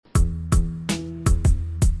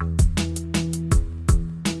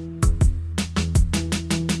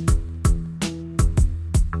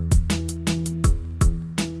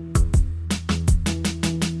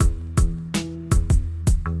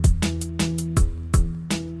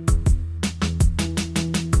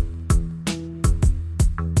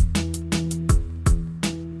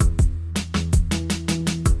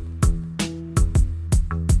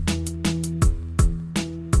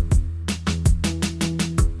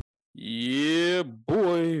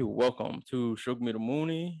welcome to Shook Me the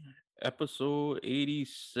Mooney, episode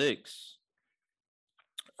 86.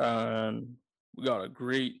 And we got a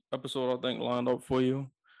great episode, I think, lined up for you.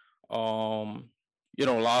 Um,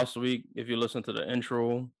 last week, if you listen to the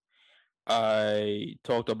intro, I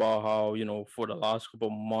talked about how, for the last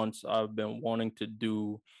couple months, I've been wanting to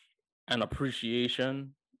do an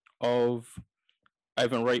appreciation of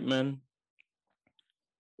Ivan Reitman,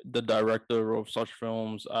 the director of such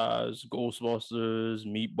films as Ghostbusters,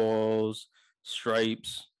 Meatballs,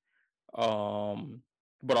 Stripes. Um,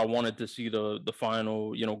 but I wanted to see the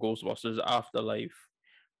final, Ghostbusters Afterlife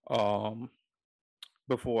um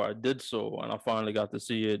before I did so, and I finally got to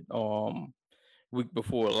see it week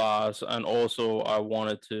before last. And also I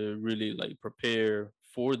wanted to really like prepare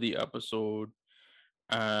for the episode,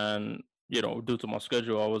 and due to my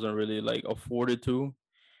schedule I wasn't really like afforded to.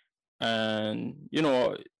 And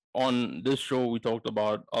on this show we talked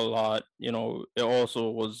about a lot. It also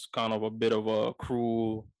was kind of a bit of a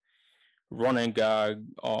cruel running gag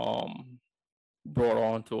brought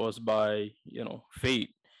on to us by fate,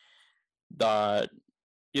 that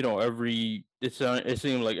it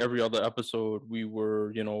seemed like every other episode we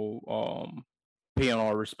were paying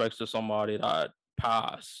our respects to somebody that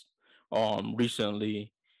passed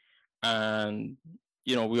recently. And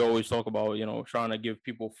we always talk about trying to give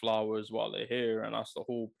people flowers while they're here, and that's the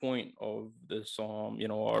whole point of this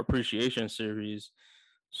our appreciation series.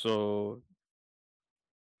 So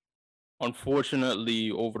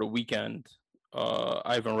unfortunately, over the weekend,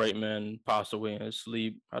 Ivan Reitman passed away in his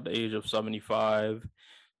sleep at the age of 75.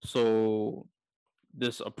 So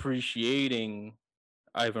this appreciating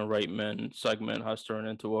Ivan Reitman segment has turned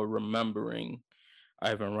into a remembering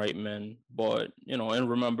Ivan Reitman. But in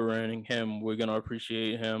remembering him, we're gonna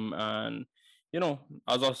appreciate him. And you know,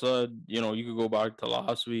 as I said, you could go back to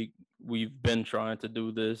last week. We've been trying to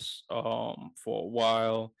do this for a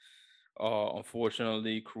while.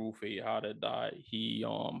 Unfortunately, cruel fate had it that he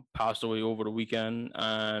passed away over the weekend.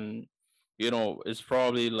 And it's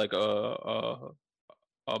probably like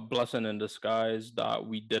a blessing in disguise that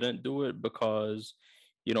we didn't do it, because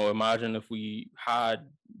imagine if we had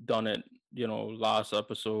done it last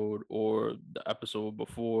episode or the episode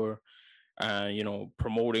before, and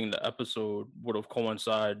promoting the episode would have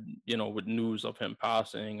coincided with news of him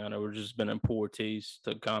passing, and it would just been in poor taste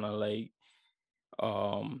to kind of like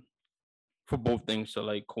um for both things to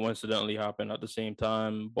like coincidentally happen at the same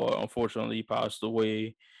time. But unfortunately he passed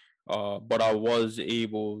away. But I was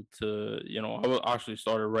able to, I was actually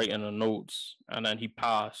started writing the notes, and then he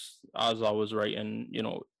passed as I was writing,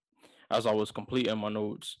 as I was completing my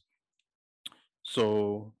notes.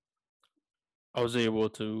 So I was able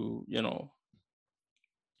to,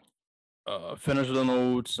 finish the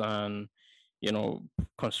notes and, you know,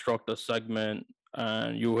 construct a segment.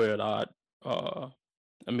 And you hear that uh,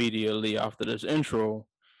 immediately after this intro.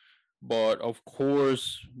 But of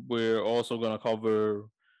course, we're also going to cover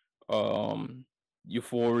um,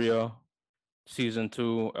 Euphoria season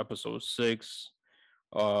 2, episode 6.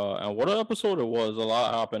 And what an episode it was! A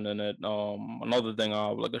lot happened in it. Another thing I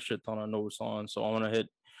have like a shit ton of notes on, so I want to hit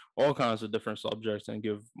all kinds of different subjects and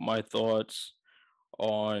give my thoughts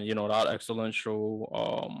on that excellent show.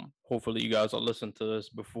 Hopefully, you guys will listen to this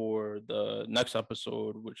before the next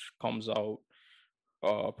episode, which comes out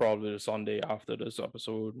probably the Sunday after this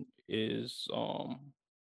episode is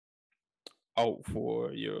out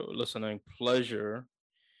for your listening pleasure.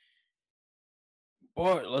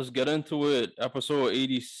 But let's get into it. Episode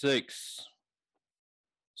 86.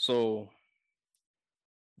 So,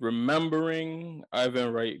 remembering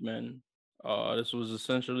Ivan Reitman. This was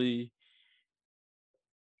essentially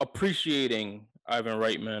appreciating Ivan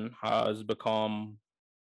Reitman has become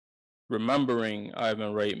remembering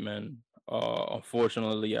Ivan Reitman.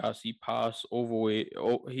 Unfortunately, as he passed away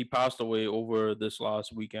over this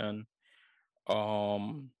last weekend.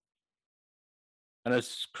 Um, and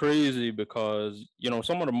it's crazy because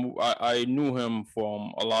some of I knew him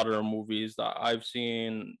from a lot of the movies that I've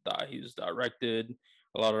seen that he's directed,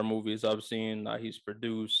 a lot of the movies I've seen that he's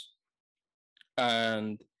produced.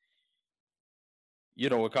 And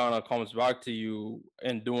it kind of comes back to you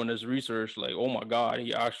in doing this research, like, oh my god,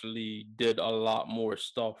 he actually did a lot more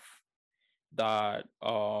stuff that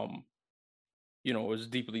is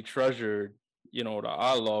deeply treasured, that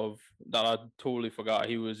I love, that I totally forgot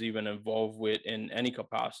he was even involved with in any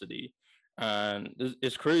capacity. And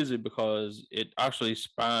it's crazy because it actually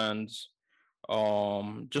spans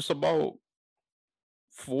just about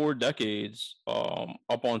 4 decades,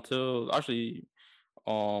 up until actually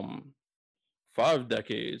um 5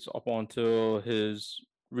 decades, up until his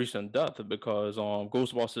recent death. Because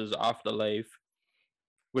Ghostbusters Afterlife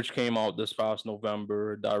which came out this past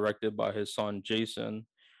November, directed by his son Jason.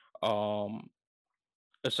 Um,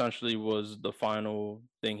 Essentially was the final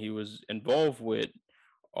thing he was involved with,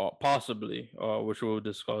 possibly, which we'll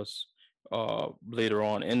discuss later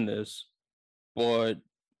on in this. But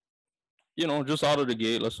just out of the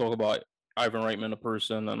gate, let's talk about Ivan Reitman, the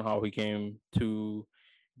person, and how he came to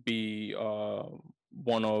be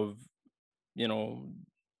one of you know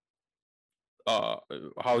uh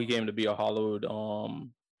how he came to be a Hollywood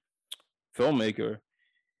filmmaker.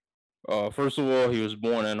 First of all, he was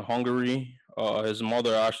born in Hungary. His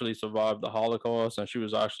mother actually survived the Holocaust, and she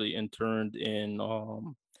was actually interned in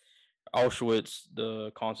Auschwitz,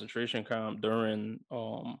 the concentration camp, during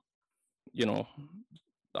you know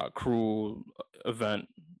that cruel event,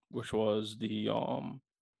 which was the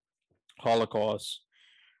Holocaust.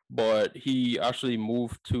 But he actually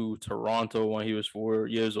moved to Toronto when he was 4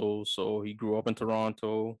 years old, so he grew up in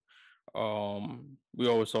Toronto. We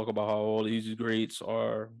always talk about how all these greats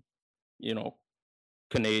are, you know,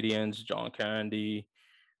 Canadians: John Candy,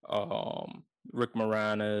 Rick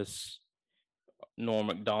Moranis, Norm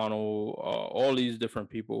Macdonald, all these different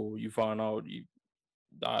people. You find out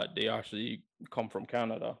that they actually come from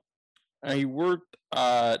Canada. And he worked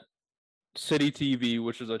at City TV,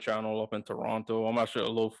 which is a channel up in Toronto. I'm actually a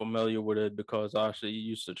little familiar with it because I actually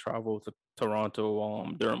used to travel to Toronto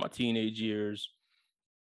during my teenage years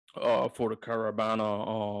for the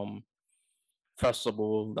Carabana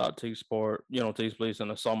festival that takes place in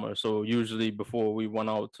the summer. So usually before we went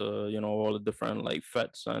out to, all the different like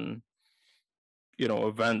fetes and,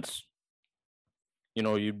 events,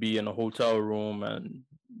 you'd be in a hotel room and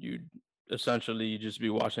you'd essentially just be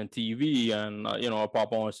watching TV and, I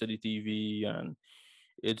pop on City TV and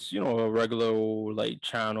it's, a regular old like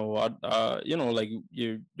channel. Like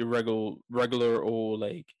your regular old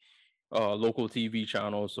like local TV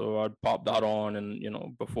channel. So I'd pop that on,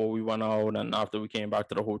 and before we went out and after we came back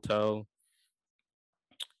to the hotel.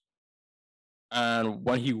 And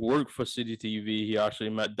when he worked for City TV, he actually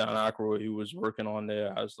met Dan Aykroyd. He was working on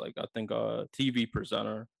there as like I think a TV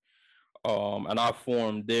presenter. And I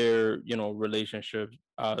formed their relationship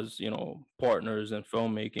as partners in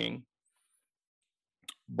filmmaking.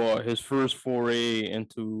 But his first foray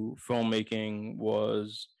into filmmaking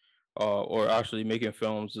was, or actually making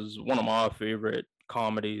films, is one of my favorite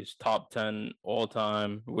comedies, top 10 all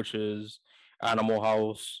time, which is Animal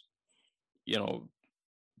House. You know,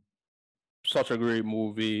 Such a great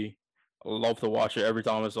movie. I love to watch it every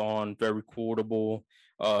time it's on. Very quotable.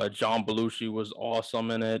 John Belushi was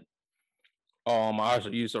awesome in it. I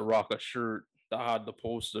actually used to rock a shirt that had the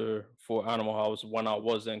poster for Animal House when I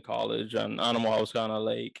was in college, and Animal House kind of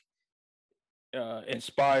like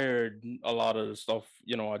inspired a lot of the stuff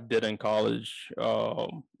I did in college.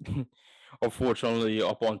 Unfortunately,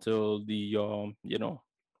 up until the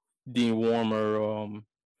Dean Warmer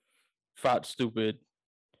fat stupid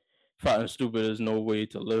fat and stupid is no way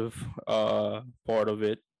to live part of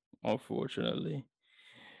it, unfortunately.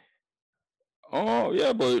 Oh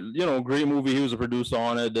yeah, but great movie. He was a producer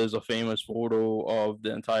on it. There's a famous photo of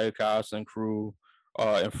the entire cast and crew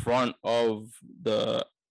in front of the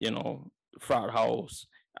you know frat house,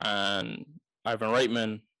 and Ivan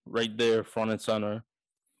Reitman right there, front and center.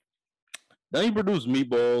 Then he produced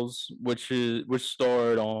Meatballs, which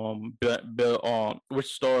starred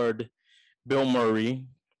Bill Murray,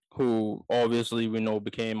 who obviously we know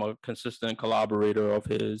became a consistent collaborator of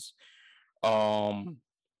his. Um,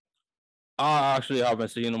 I actually haven't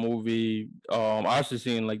seen the movie. I actually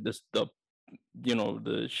seen like the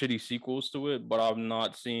shitty sequels to it, but I've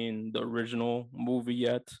not seen the original movie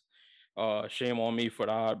yet. Shame on me for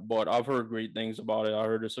that, but I've heard great things about it. I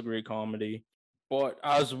heard it's a great comedy. But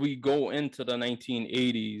as we go into the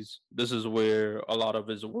 1980s, this is where a lot of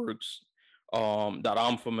his works that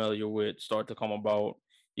I'm familiar with start to come about.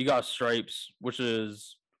 You got Stripes, which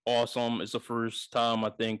is awesome. It's the first time I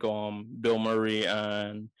think Bill Murray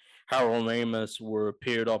and Harold Ramis were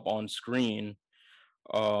paired up on screen,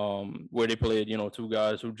 where they played two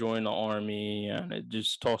guys who joined the army, and it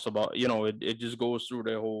just talks about it just goes through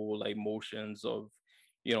their whole like motions of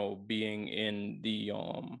being in the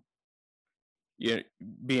yeah,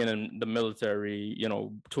 being in the military,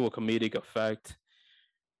 to a comedic effect.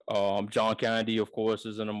 John Candy, of course,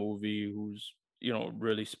 is in a movie who's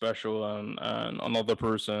really special, and another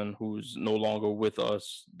person who's no longer with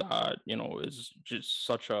us that is just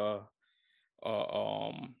such a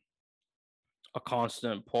a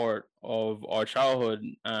constant part of our childhood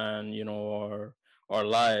and our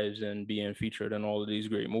lives, and being featured in all of these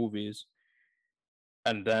great movies.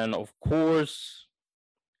 And then, of course,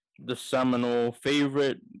 the seminal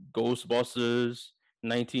favorite, Ghostbusters,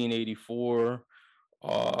 1984.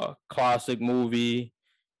 classic movie.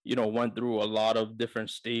 Went through a lot of different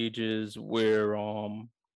stages where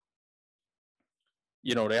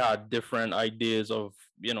they had different ideas of,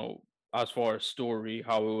 as far as story,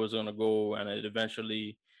 how it was gonna go, and it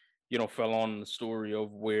eventually, fell on the story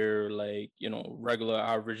of where, like, regular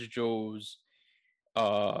average Joes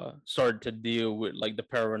started to deal with like the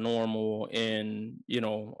paranormal in,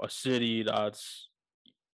 a city that's,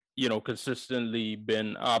 consistently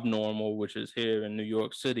been abnormal, which is here in New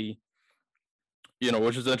York City.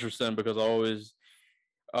 Which is interesting because I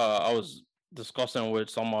was discussing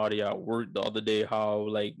with somebody at work the other day how,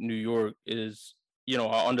 like, New York is,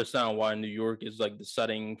 I understand why New York is like the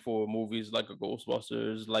setting for movies like a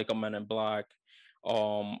Ghostbusters, like a Men in Black,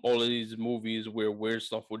 all of these movies where weird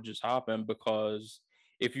stuff would just happen. Because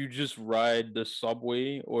if you just ride the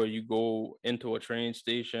subway or you go into a train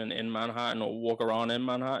station in Manhattan or walk around in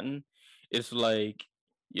Manhattan, it's like,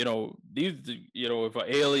 these, if an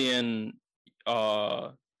alien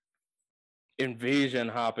uh invasion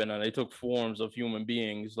happened and they took forms of human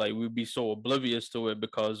beings, like, we'd be so oblivious to it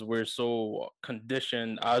because we're so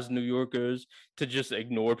conditioned as New Yorkers to just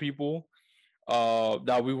ignore people,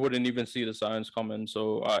 that we wouldn't even see the signs coming.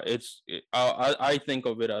 So I think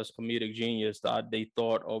of it as comedic genius that they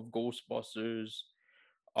thought of Ghostbusters,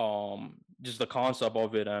 just the concept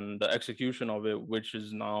of it and the execution of it, which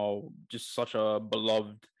is now just such a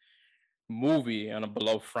beloved movie and a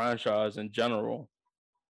beloved franchise in general.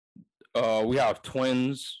 We have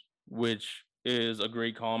Twins, which is a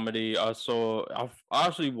great comedy. I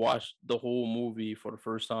actually watched the whole movie for the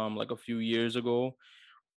first time like a few years ago.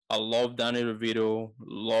 I love Danny DeVito,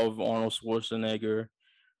 love Arnold Schwarzenegger.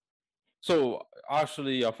 So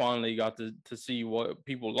actually, I finally got to see what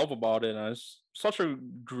people love about it, and it's such a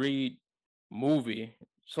great movie,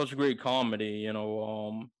 such a great comedy.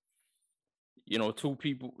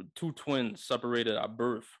 Two twins separated at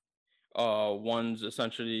birth. One's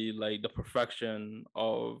essentially like the perfection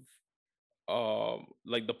of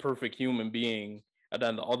like the perfect human being, and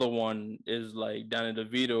then the other one is like Danny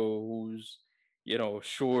DeVito, who's,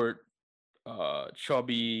 short,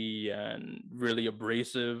 chubby, and really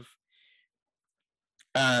abrasive,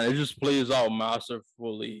 and it just plays out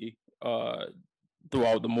masterfully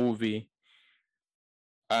throughout the movie.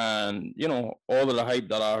 And all of the hype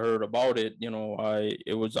that I heard about it,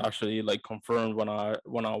 it was actually like confirmed when I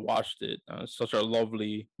watched it. It's such a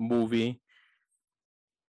lovely movie.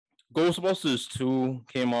 Ghostbusters 2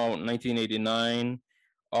 came out in 1989.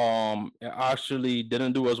 It actually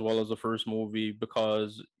didn't do as well as the first movie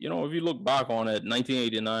because, if you look back on it,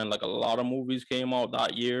 1989, like, a lot of movies came out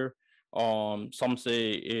that year. Some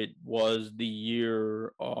say it was the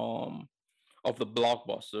year of the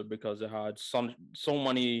blockbuster because it had so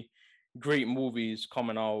many great movies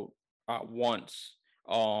coming out at once.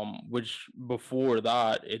 Which before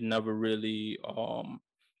that, it never really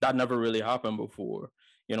that never really happened before.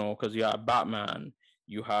 Because you had Batman,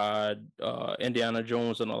 you had Indiana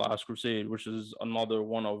Jones and the Last Crusade, which is another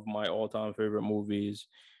one of my all-time favorite movies.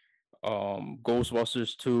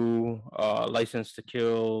 Ghostbusters 2, License to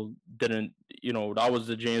Kill didn't, that was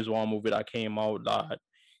the James Wan movie that came out that,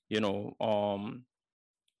 you know, um,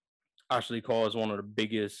 actually caused one of the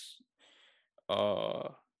biggest uh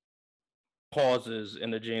pauses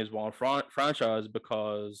in the James Bond franchise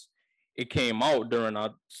because it came out during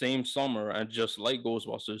that same summer, and just like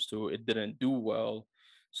Ghostbusters 2, it didn't do well.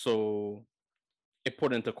 So it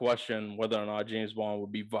put into question whether or not James Bond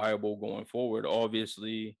would be viable going forward.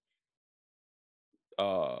 Obviously,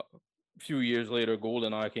 a few years later,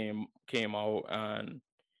 GoldenEye came out, and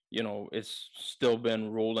it's still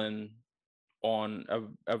been rolling on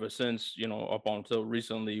ever since. Up until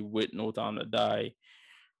recently with No Time to Die.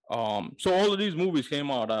 So all of these movies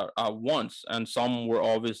came out at once, and some were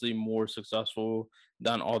obviously more successful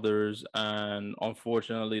than others. And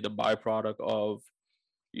unfortunately, the byproduct of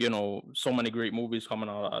so many great movies coming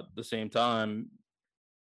out at the same time,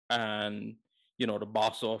 and the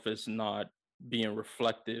box office not being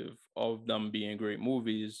reflective of them being great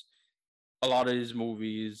movies. A lot of these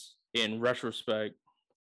movies, in retrospect,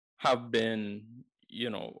 have been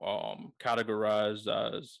categorized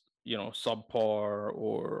as subpar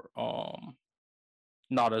or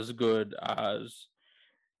not as good as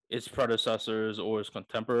its predecessors or its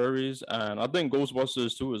contemporaries. And I think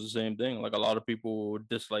Ghostbusters 2 is the same thing. Like, a lot of people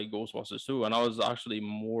dislike Ghostbusters 2, and I was actually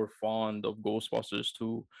more fond of Ghostbusters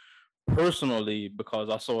 2 personally because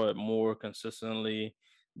I saw it more consistently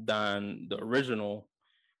than the original.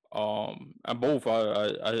 And both,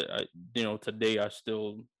 today I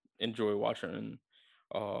still enjoy watching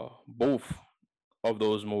both of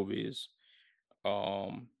those movies.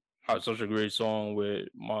 Had such a great song with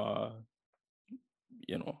my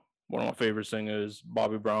one of my favorite singers,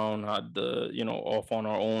 Bobby Brown, had the, Off on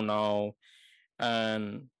Our Own Now.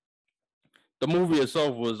 And the movie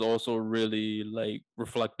itself was also really like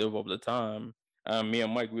reflective of the time. Me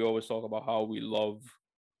and Mike, we always talk about how we love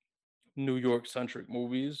New York centric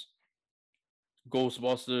movies.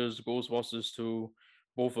 Ghostbusters 2,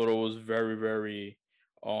 both of those very, very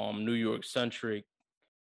New York centric,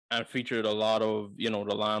 and featured a lot of, the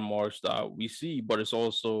landmarks that we see, but it's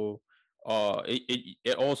also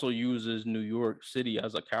it also uses New York City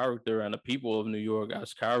as a character and the people of New York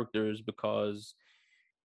as characters, because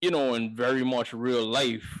in very much real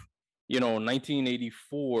life,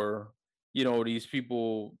 1984, these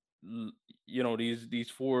people, these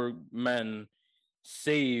four men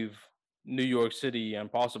save New York City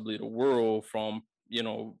and possibly the world from,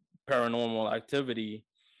 paranormal activity,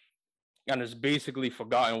 and it's basically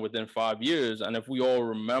forgotten within 5 years. And if we all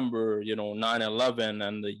remember, 9/11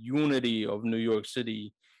 and the unity of New York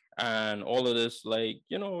City and all of this, like,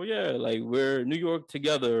 yeah, like we're New York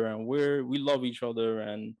together and we love each other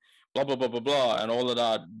and blah blah blah blah blah, and all of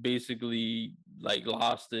that basically like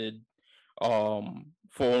lasted for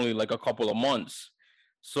only like a couple of months.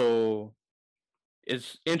 So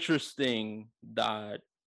it's interesting that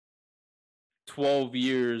 12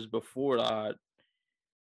 years before that,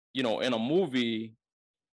 in a movie,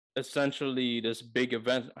 essentially this big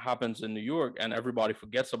event happens in New York and everybody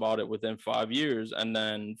forgets about it within 5 years. And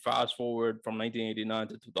then fast forward from 1989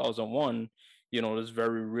 to 2001, this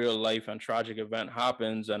very real life and tragic event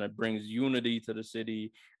happens, and it brings unity to the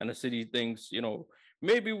city. And the city thinks,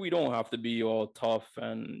 maybe we don't have to be all tough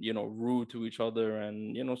and, rude to each other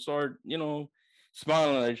and, start,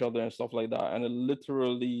 smiling at each other and stuff like that. And it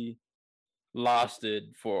literally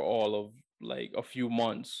lasted for all of like a few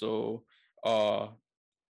months. So,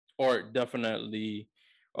 art definitely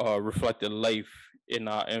reflected life in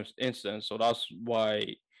that instance. So that's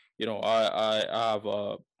why, I have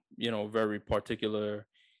a, very particular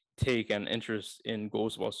take and interest in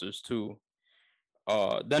Ghostbusters too.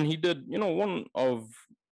 Then he did, one of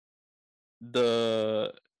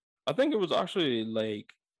the, I think it was actually like,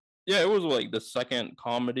 yeah, it was like the second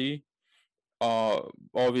comedy. Uh,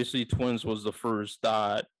 Obviously, Twins was the first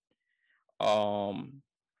that um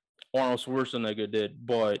Arnold Schwarzenegger did,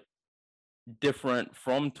 but different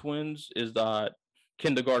from Twins is that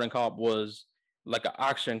Kindergarten Cop was like an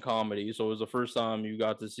action comedy. So it was the first time you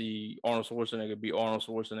got to see Arnold Schwarzenegger be Arnold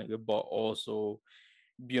Schwarzenegger, but also,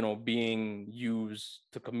 being used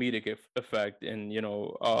to comedic effect. And,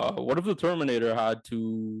 what if the Terminator had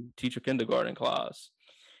to teach a kindergarten class?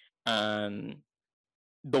 And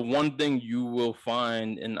the one thing you will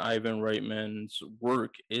find in Ivan Reitman's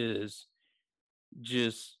work is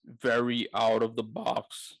just very out of the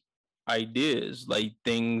box ideas, like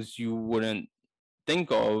things you wouldn't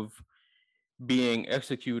think of being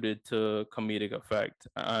executed to comedic effect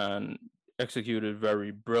and executed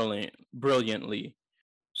very brilliantly.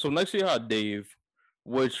 So next you had Dave,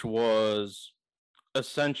 which was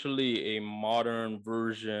essentially a modern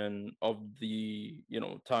version of the,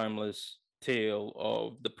 timeless tale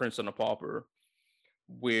of the Prince and the Pauper,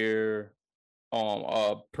 where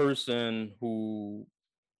a person who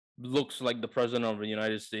looks like the president of the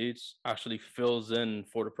United States actually fills in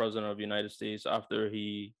for the president of the United States after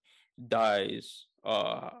he dies,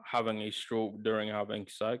 having a stroke during having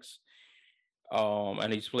sex.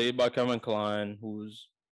 And he's played by Kevin Kline, who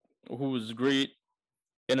was great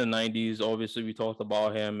in the '90s. Obviously, we talked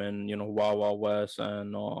about him and, Wild Wild West,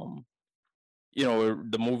 and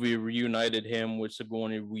the movie reunited him with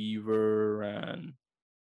Sigourney Weaver, and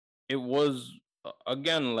it was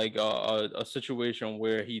again like a situation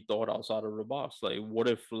where he thought outside of the box. Like, what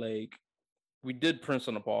if like we did Prince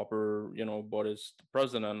and the Pauper, but it's the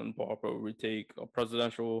president and the Pauper. We take a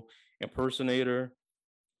presidential impersonator,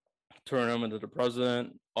 turn him into the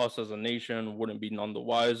president. Us as a nation wouldn't be none the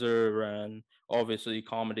wiser, and obviously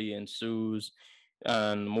comedy ensues.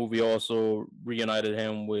 And the movie also reunited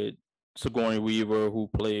him with Sigourney Weaver, who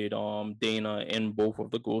played Dana in both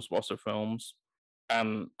of the Ghostbuster films.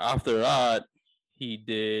 And after that, he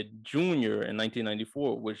did Junior in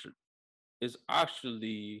 1994, which is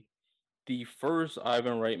actually the first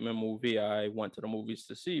Ivan Reitman movie I went to the movies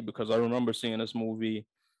to see, because I remember seeing this movie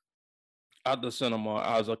at the cinema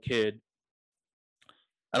as a kid.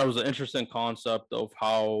 And it was an interesting concept of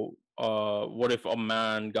how, what if a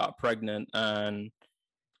man got pregnant, and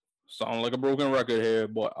sound like a broken record here,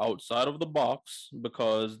 but outside of the box,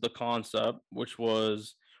 because the concept, which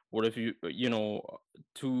was, what if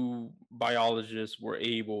two biologists were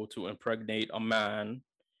able to impregnate a man,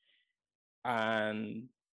 and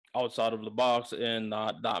outside of the box, and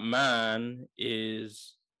that man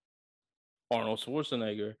is Arnold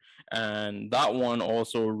Schwarzenegger, and that one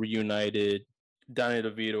also reunited Danny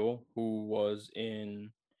DeVito, who was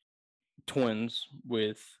in Twins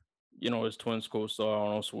with his Twins co-star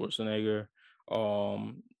Arnold Schwarzenegger.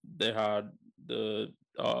 They had the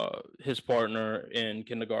his partner in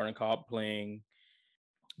Kindergarten Cop playing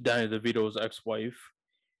Danny DeVito's ex-wife.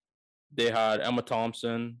 They had Emma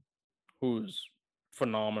Thompson, who's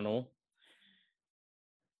phenomenal,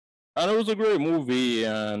 and it was a great movie.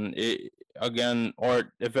 And it again,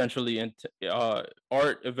 art eventually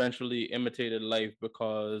imitated life,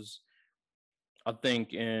 because I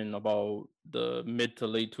think in about the mid to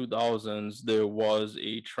late 2000s, there was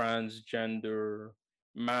a transgender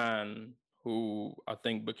man who I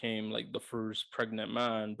think became like the first pregnant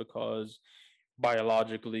man, because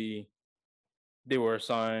biologically they were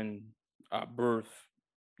assigned at birth,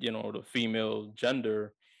 the female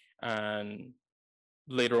gender, and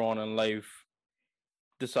later on in life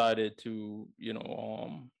decided to,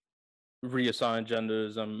 reassign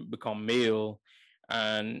genders and become male.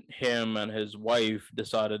 And him and his wife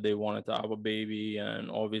decided they wanted to have a baby, and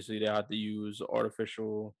obviously they had to use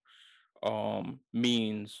artificial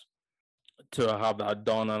means to have that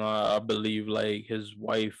done. And I believe like his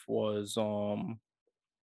wife was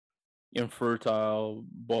infertile,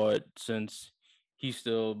 but since he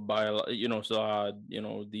still still had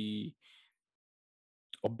the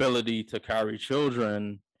ability to carry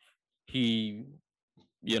children, he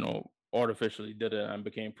artificially did it and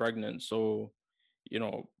became pregnant. So, you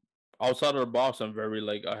know, outside of the box and very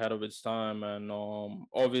like ahead of its time. And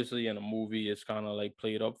obviously in a movie it's kind of like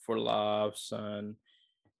played up for laughs. And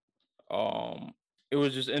um it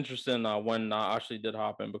was just interesting when that actually did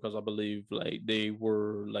happen, because I believe like they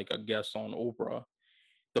were like a guest on Oprah.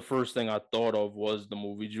 The first thing I thought of was the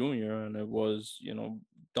movie Junior, and it was,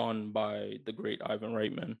 done by the great Ivan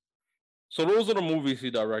Reitman. So those are the movies he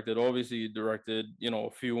directed. Obviously, he directed, a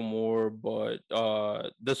few more, but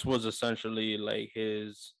this was essentially like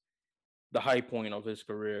the high point of his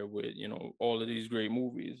career with, all of these great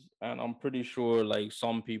movies. And I'm pretty sure like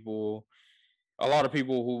a lot of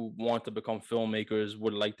people who want to become filmmakers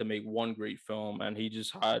would like to make one great film, and he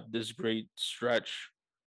just had this great stretch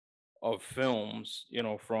of films,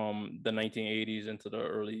 from the 1980s into the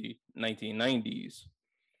early 1990s.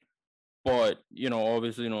 But,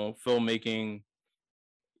 obviously, filmmaking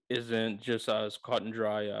isn't just as cut and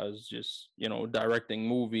dry as just directing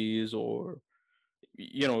movies, or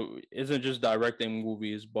isn't just directing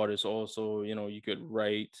movies, but it's also, you could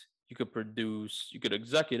write, you could produce, you could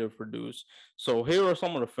executive produce. So here are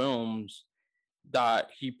some of the films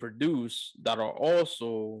that he produced that are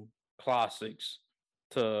also classics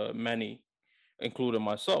to many, including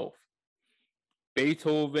myself.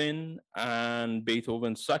 Beethoven and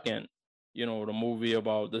Beethoven's Second, the movie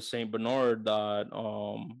about the Saint Bernard that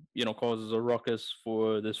causes a ruckus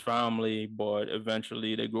for this family, but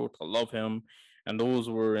eventually they grow to love him. And those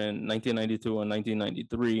were in 1992 and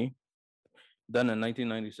 1993. Then in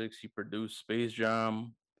 1996 he produced Space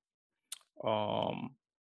Jam, um,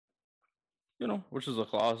 which is a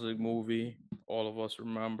classic movie all of us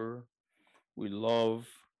remember, we love.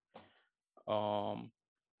 Um,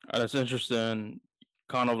 and it's interesting,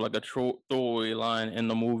 kind of like a throwaway line in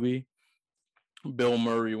the movie. Bill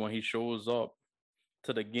Murray, when he shows up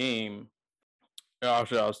to the game,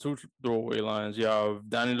 actually, I was two throwaway lines. You have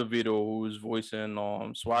Danny DeVito, who's voicing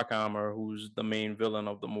Swackhammer, who's the main villain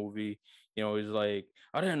of the movie. He's like,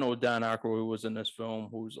 I didn't know Dan Aykroyd was in this film,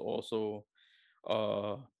 who's also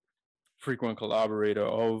a frequent collaborator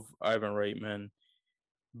of Ivan Reitman.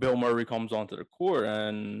 Bill Murray comes onto the court,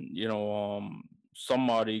 and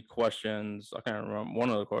somebody questions. I can't remember. One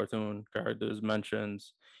of the cartoon characters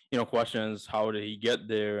mentions, questions how did he get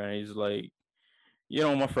there, and he's like,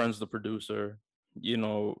 my friend's the producer,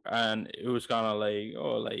 and it was kind of like,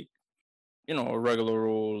 oh, like, a regular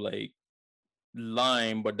old like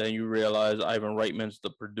line, but then you realize Ivan Reitman's the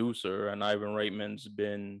producer, and Ivan Reitman's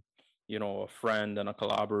been, a friend and a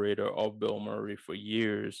collaborator of Bill Murray for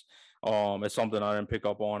years. It's something I didn't pick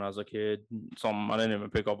up on as a kid, something I didn't even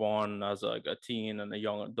pick up on as like a teen and a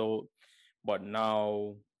young adult. But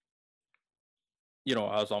now,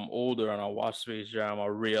 as I'm older and I watch Space Jam, I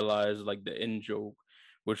realize like the in joke,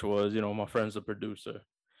 which was, my friend's a producer.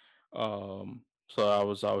 So that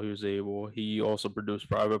was how he was able. He also produced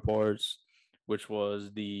Private Parts, which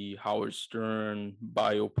was the Howard Stern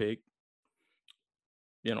biopic.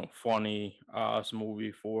 Funny ass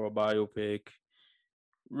movie for a biopic.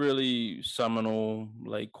 Really seminal,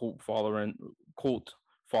 like cult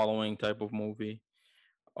following type of movie.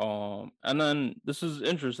 And then this is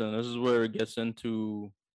interesting. This is where it gets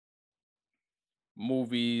into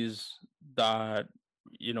movies that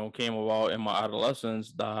came about in my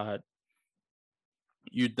adolescence that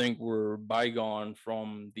you'd think were bygone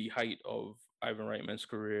from the height of Ivan Reitman's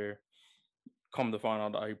career. Come to find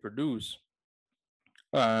out that he produced,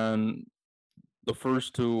 and the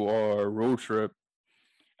first two are Road Trip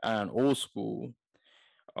and Old School.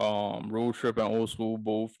 Road Trip and Old School,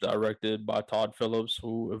 both directed by Todd Phillips,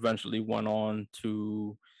 who eventually went on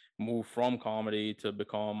to move from comedy to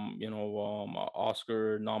become, an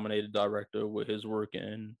Oscar-nominated director with his work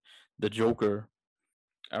in The Joker.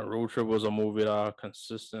 And Road Trip was a movie that I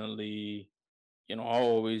consistently, I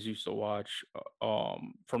always used to watch.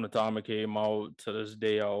 From the time it came out to this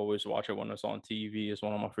day, I always watch it when it's on TV. It's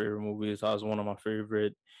one of my favorite movies. It has one of my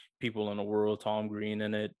favorite people in the world, Tom Green,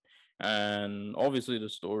 in it, and obviously the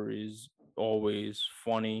story is always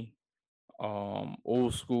funny.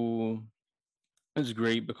 Old School is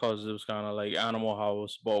great because it was kind of like Animal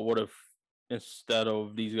House, but what if instead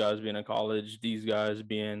of these guys being in college, these guys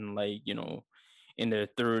being like, in their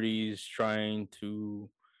 30s trying to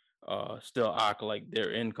still act like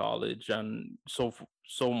they're in college, and so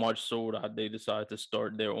much so that they decide to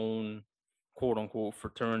start their own quote unquote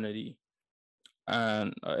fraternity.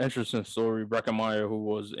 And interesting story, Breckenmeyer, who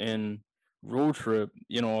was in Road Trip,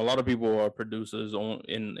 a lot of people are producers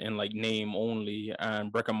in like name only,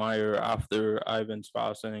 and Breckenmeyer, after Ivan's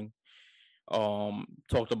passing,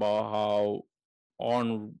 talked about how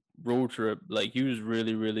on Road Trip, like he was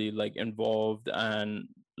really, really like involved and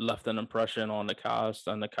left an impression on the cast,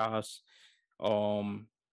 and the cast, um,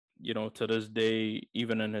 to this day,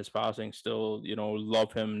 even in his passing, still,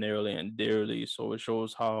 love him nearly and dearly. So it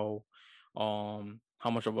shows how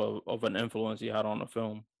much of an influence he had on the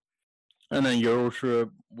film. And then Euro Trip,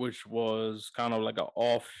 which was kind of like an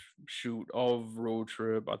offshoot of Road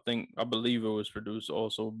Trip. I believe it was produced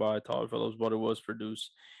also by Todd Phillips, but it was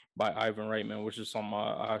produced by Ivan Reitman, which is something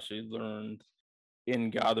I actually learned in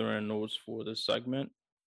gathering notes for this segment.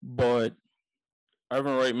 But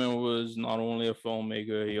Ivan Reitman was not only a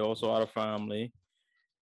filmmaker, he also had a family,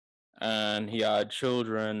 and he had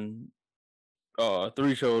children,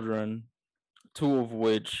 three children, two of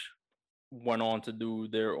which went on to do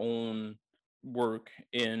their own work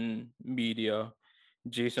in media.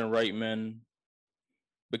 Jason Reitman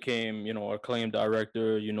became, acclaimed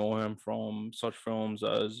director. You know him from such films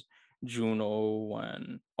as Juno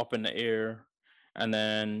and Up in the Air. And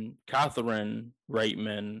then Catherine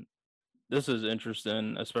Reitman. This is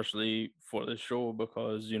interesting, especially for this show,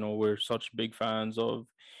 because we're such big fans of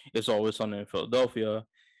It's Always Sunny in Philadelphia.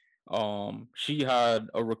 She had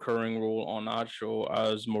a recurring role on that show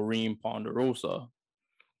as Maureen Ponderosa.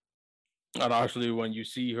 And actually, when you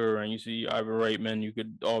see her and you see Ivan Reitman, you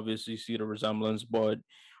could obviously see the resemblance. But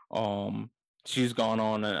um, she's gone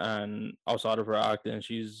on and outside of her acting,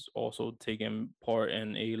 she's also taken part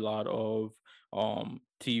in a lot of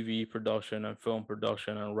TV production and film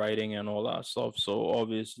production and writing and all that stuff. So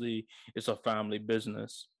obviously, it's a family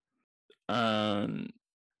business. And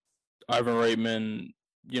Ivan Reitman,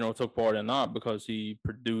 took part in that because he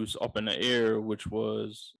produced Up in the Air, which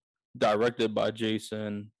was directed by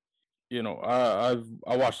Jason. I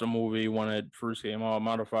watched the movie when it first came out.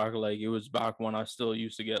 Matter of fact, like it was back when I still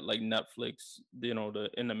used to get like Netflix, the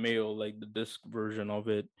in the mail, like the disc version of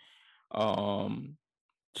it, um,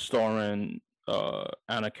 starring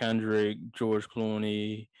Anna Kendrick, George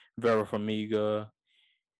Clooney, Vera Farmiga,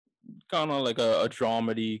 kind of like a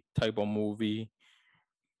dramedy type of movie.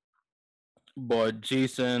 But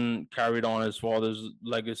Jason carried on his father's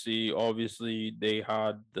legacy. Obviously, they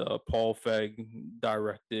had the Paul Feig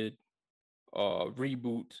directed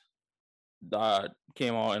reboot that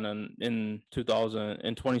came out in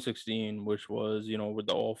 2016, which was with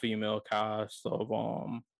the all female cast of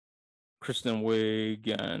Kristen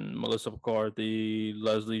Wiig and Melissa McCarthy,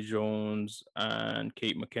 Leslie Jones, and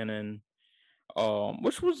Kate McKinnon.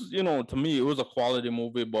 Which was, to me, it was a quality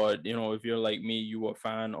movie, but if you're like me, you were a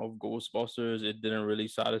fan of Ghostbusters, it didn't really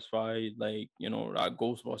satisfy like, that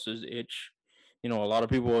Ghostbusters itch. A lot of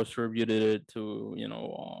people attributed it to,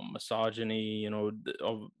 misogyny,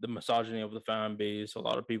 of the misogyny of the fan base. A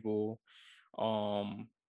lot of people um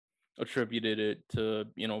attributed it to,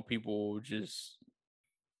 people just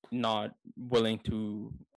not willing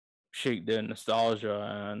to shake their nostalgia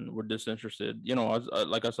and were disinterested.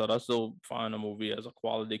 Like I said, I still find the movie as a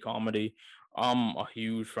quality comedy. I'm a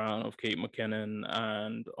huge fan of Kate McKinnon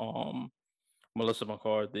and Melissa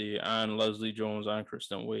McCarthy and Leslie Jones and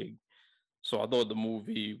Kristen Wiig. So I thought the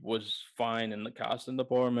movie was fine in the casting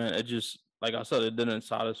department. It just, like I said, it didn't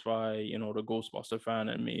satisfy, the Ghostbuster fan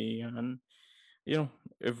in me. And you know,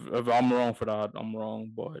 if I'm wrong for that, I'm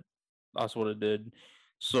wrong. But that's what it did.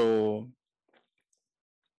 So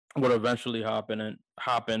what eventually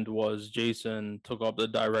happened was Jason took up the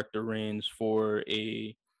director reins for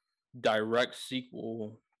a direct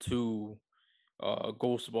sequel to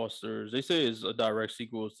Ghostbusters. They say it's a direct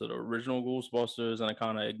sequel to the original Ghostbusters, and it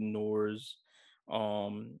kind of ignores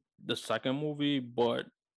the second movie, but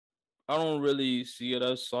I don't really see it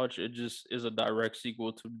as such. It just is a direct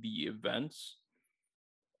sequel to the events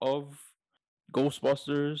of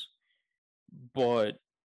Ghostbusters, but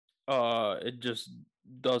it just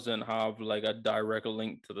doesn't have like a direct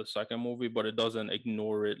link to the second movie, but it doesn't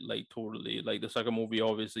ignore it like totally. Like the second movie,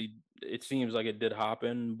 obviously, it seems like it did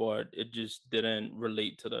happen, but it just didn't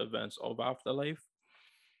relate to the events of Afterlife.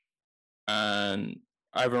 And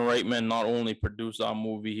Ivan Reitman not only produced that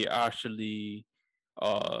movie, he actually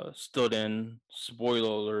stood in, spoiler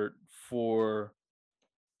alert, for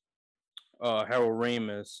Harold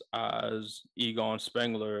Ramis as Egon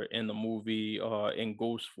Spengler in the movie in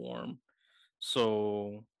ghost form.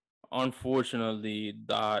 So unfortunately,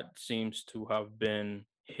 that seems to have been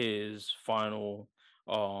his final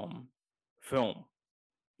um film,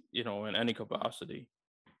 in any capacity.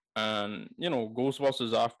 And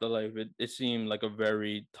Ghostbusters Afterlife, it seemed like a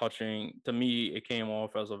very touching, to me it came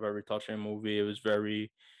off as a very touching movie. It was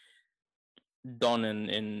very done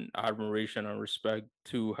in admiration and respect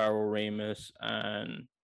to Harold Ramis, and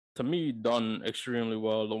to me done extremely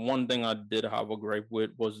well. The one thing I did have a gripe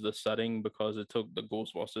with was the setting, because it took the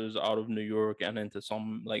Ghostbusters out of New York and into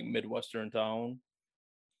some like Midwestern town.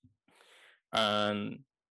 And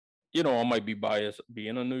I might be biased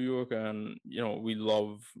being in New York, and we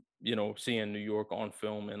love seeing New York on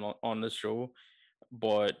film and on this show.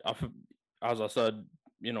 But as I said,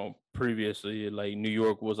 previously, like New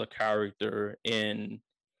York was a character in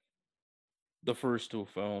the first two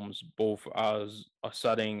films, both as a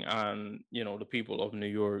setting and the people of New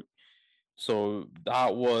York. So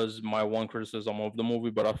that was my one criticism of the movie,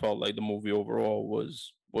 but I felt like the movie overall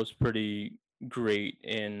was pretty great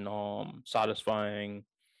um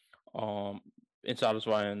in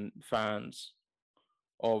satisfying fans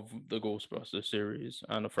of the Ghostbusters series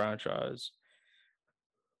and the franchise.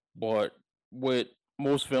 But with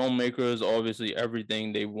most filmmakers, obviously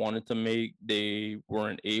everything they wanted to make, they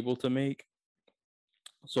weren't able to make.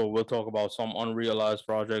 So we'll talk about some unrealized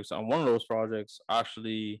projects, and one of those projects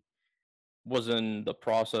actually was in the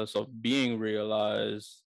process of being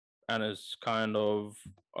realized, and is kind of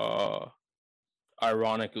uh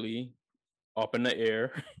ironically up in the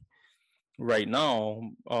air right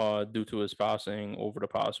now due to his passing over the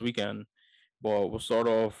past weekend. But we'll start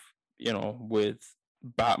off, with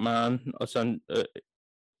Batman.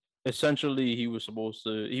 Essentially, he was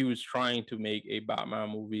trying to make a Batman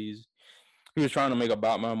movies. He was trying to make a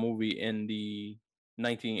Batman movie in the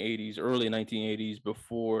 1980s, early 1980s,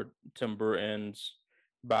 before Tim Burton's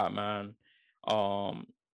Batman. Um,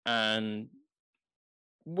 and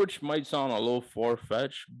which might sound a little far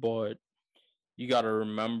fetched, but you got to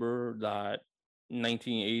remember that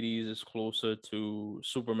 1980s is closer to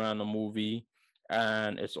Superman the movie,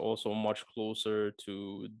 and it's also much closer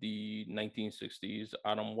to the 1960s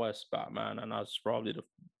Adam West Batman, and that's probably the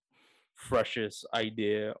freshest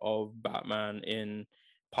idea of Batman in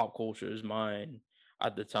pop culture's mind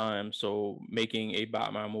at the time. So making a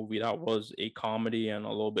Batman movie that was a comedy and a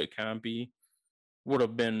little bit campy would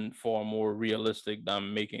have been far more realistic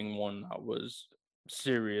than making one that was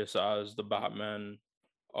serious as the Batman.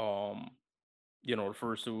 Um, the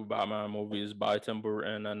first two Batman movies by Tim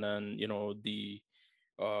Burton, and then the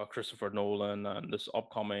Christopher Nolan, and this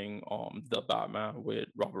upcoming the Batman with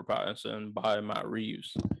Robert Pattinson by Matt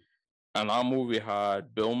Reeves. And that movie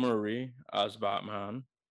had Bill Murray as Batman,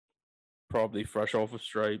 probably fresh off of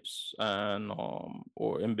Stripes and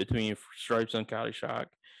or in between Stripes and Caddyshack,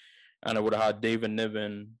 and it would have had David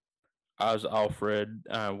Niven as Alfred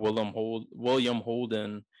and William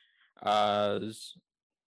Holden as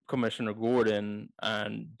Commissioner Gordon,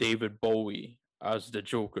 and David Bowie as the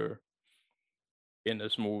Joker in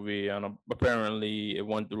this movie. And apparently it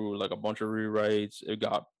went through like a bunch of rewrites. It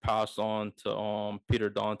got passed on to Peter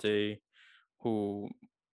Dante, who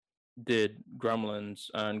did Gremlins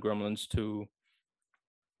and Gremlins 2.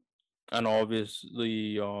 And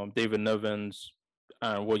obviously David Nevins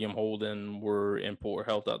and William Holden were in poor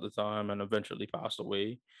health at the time and eventually passed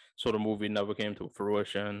away. So the movie never came to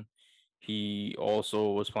fruition. He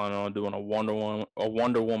also was planning on doing a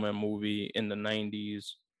Wonder Woman movie in the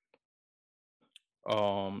 90s,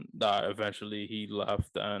 that eventually he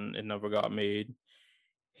left and it never got made.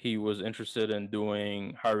 He was interested in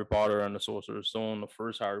doing Harry Potter and the Sorcerer's Stone, the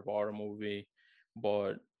first Harry Potter movie,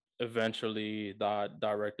 but eventually that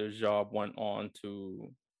director's job went on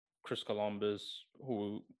to Chris Columbus,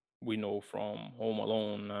 who we know from Home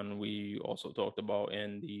Alone, and we also talked about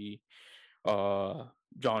in the uh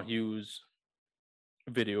John Hughes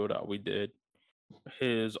video that we did.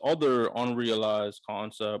 His other unrealized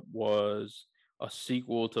concept was a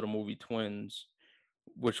sequel to the movie Twins,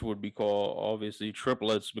 which would be called obviously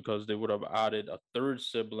triplets because they would have added a third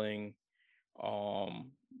sibling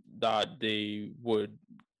um that they would,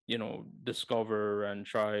 discover and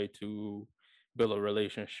try to build a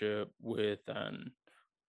relationship with, and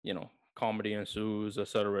comedy ensues,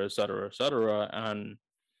 etc., etc., etc. And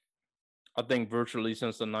I think virtually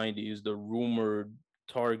since the 90s, the rumored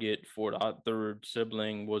target for that third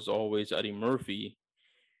sibling was always Eddie Murphy.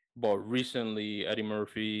 But recently, Eddie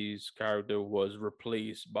Murphy's character was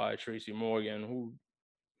replaced by Tracy Morgan, who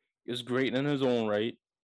is great in his own right.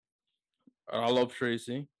 I love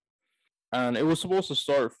Tracy. And it was supposed to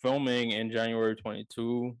start filming in January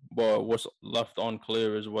 22, but what's left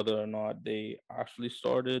unclear is whether or not they actually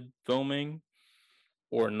started filming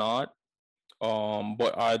or not.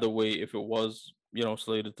 But either way, if it was,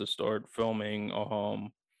 slated to start filming,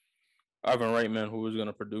 Ivan Reitman, who was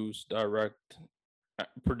gonna produce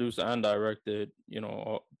and direct it,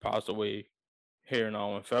 passed away here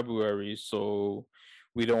now in February. So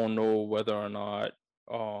we don't know whether or not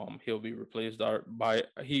he'll be replaced by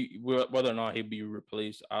whether or not he'll be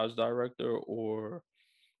replaced as director, or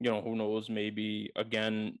who knows, maybe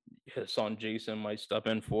again his son Jason might step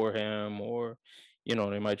in for him, or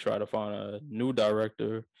they might try to find a new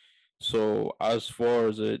director. So as far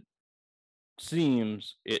as it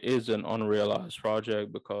seems, it is an unrealized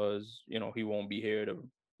project because he won't be here to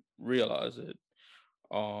realize it.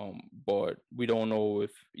 But we don't know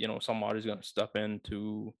if somebody's gonna step in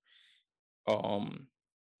to um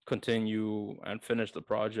continue and finish the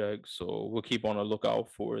project, so we'll keep on the lookout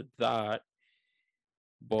for that.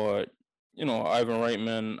 But Ivan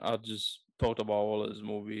Reitman, I just talked about all his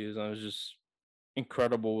movies, and it's just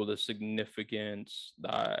incredible the significance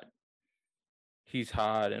that he's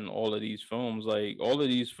had in all of these films. Like all of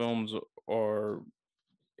these films are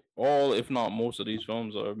all, if not most of these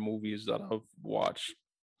films, are movies that I've watched,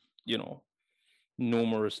 you know,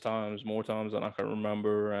 numerous times, more times than I can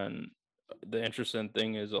remember. And the interesting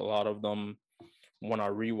thing is, a lot of them, when I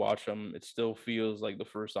rewatch them, it still feels like the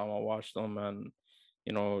first time I watched them. And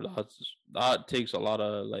that takes a lot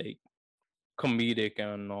of like comedic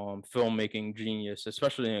and filmmaking genius,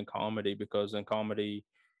 especially in comedy, because in comedy,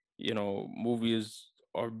 movies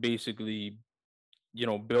are basically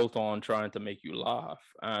built on trying to make you laugh.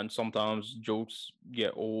 And sometimes jokes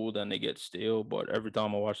get old and they get stale, but every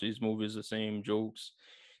time I watch these movies, the same jokes,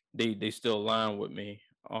 they still land with me.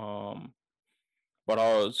 Um, but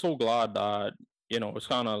I was so glad that, it's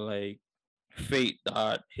kind of like fate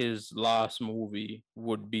that his last movie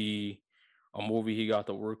would be a movie he got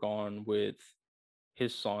to work on with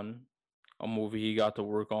his son, a movie he got to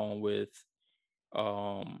work on with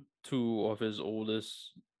two of his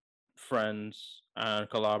oldest friends and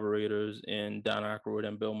collaborators in Dan Aykroyd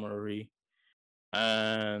and Bill Murray.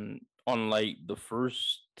 And unlike the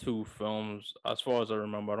first two films, as far as I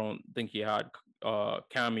remember, I don't think he had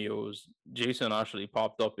cameos. Jason actually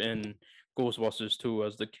popped up in Ghostbusters 2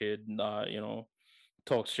 as the kid that,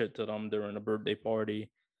 talks shit to them during a birthday party.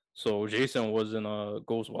 So Jason was in a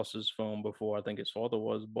Ghostbusters film before I think his father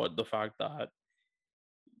was, but the fact that,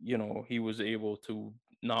 he was able to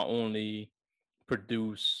not only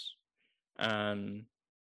produce and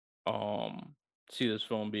um see this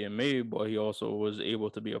film being made, but he also was able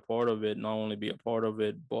to be a part of it, not only be a part of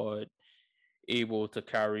it, but able to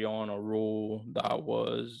carry on a role that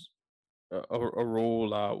was a role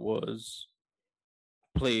that was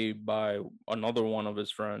played by another one of his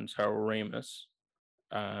friends, Harold Ramis.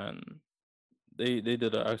 And they did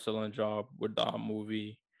an excellent job with that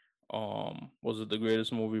movie. Was it the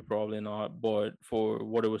greatest movie? Probably not, but for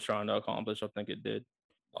what it was trying to accomplish, I think it did.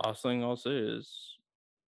 Last thing I'll say is,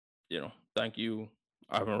 thank you,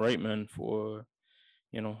 Ivan Reitman, for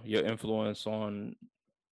your influence on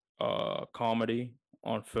comedy,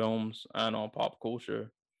 on films, and on pop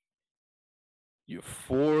culture.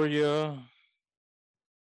 Euphoria,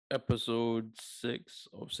 episode 6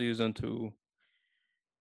 of season 2.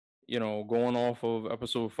 Going off of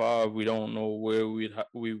episode 5, we don't know where we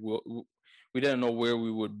didn't know where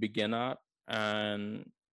we would begin at, and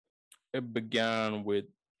it began with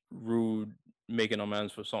Rude making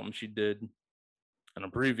amends for something she did in a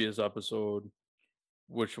previous episode,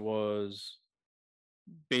 which was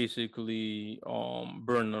basically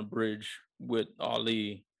burning a bridge with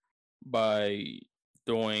Ali by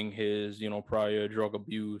throwing his prior drug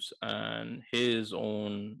abuse and his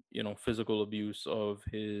own physical abuse of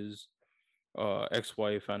his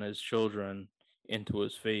ex-wife and his children into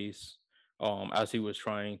his face as he was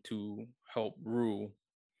trying to help Rue,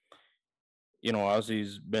 as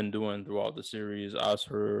he's been doing throughout the series as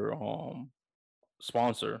her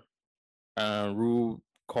sponsor. And Rue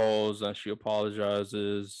calls and she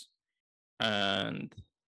apologizes, and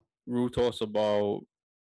Rue talks about,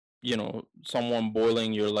 someone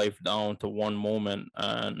boiling your life down to one moment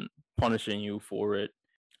and punishing you for it.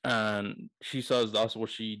 And she says that's what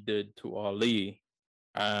she did to Ali.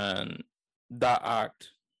 And that act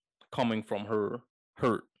coming from her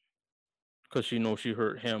hurt because she knows she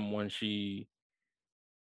hurt him when she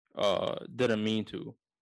didn't mean to.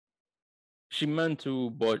 She meant to,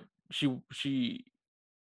 but she she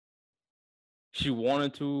she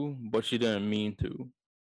wanted to, but she didn't mean to.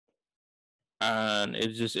 And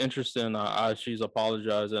it's just interesting as she's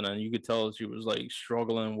apologizing, and you could tell she was like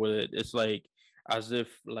struggling with it. It's like as if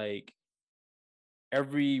like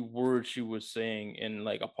every word she was saying in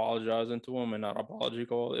like apologizing to him and that apology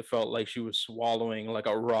call, it felt like she was swallowing like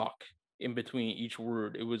a rock in between each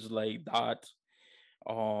word. It was like that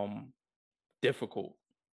um difficult.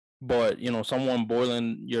 But someone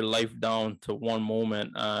boiling your life down to one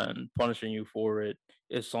moment and punishing you for it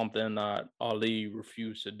is something that Ali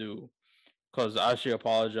refused to do. Because as she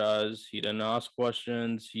apologized, he didn't ask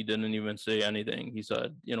questions. He didn't even say anything. He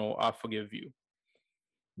said, I forgive you.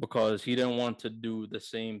 Because he didn't want to do the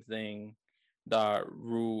same thing that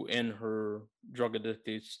Rue in her drug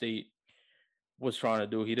addicted state was trying to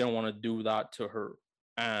do. He didn't want to do that to her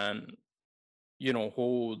and,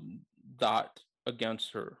 hold that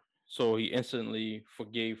against her. So he instantly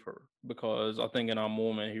forgave her because I think in that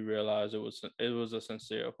moment he realized it was a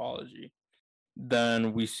sincere apology.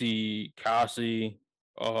 Then we see Cassie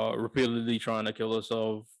repeatedly trying to kill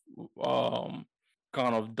herself. Um,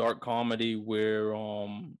 Kind of dark comedy where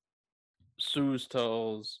Suze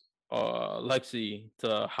tells Lexi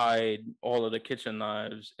to hide all of the kitchen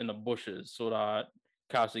knives in the bushes so that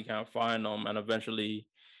Cassie can't find them, and eventually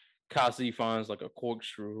Cassie finds like a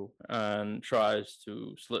corkscrew and tries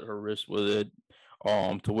to slit her wrist with it,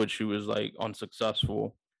 to which she was like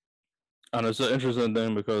unsuccessful. And it's an interesting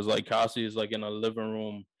thing because like Cassie is like in a living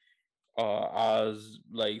room, as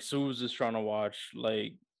like Suze is trying to watch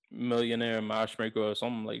like Millionaire Matchmaker or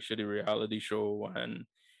some like shitty reality show, and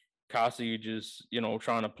Cassie just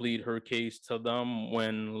trying to plead her case to them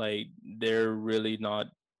when like they're really not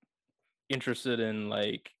interested in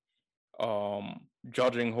like um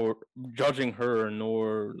judging her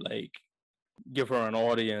nor like give her an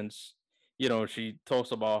audience. She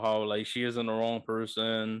talks about how like she isn't the wrong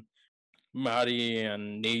person. Maddie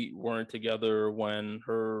and Nate weren't together when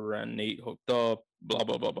her and Nate hooked up, blah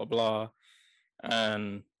blah blah blah blah.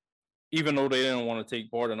 And even though they didn't want to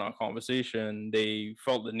take part in our conversation, they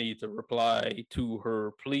felt the need to reply to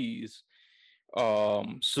her pleas.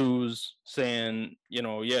 Sue's saying,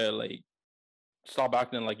 yeah, like stop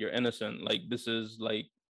acting like you're innocent. Like this is like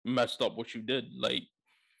messed up what you did. Like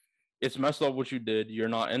it's messed up what you did. You're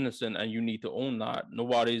not innocent and you need to own that.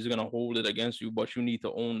 Nobody's gonna hold it against you, but you need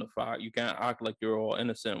to own the fact. You can't act like you're all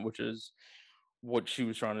innocent, which is what she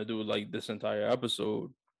was trying to do like this entire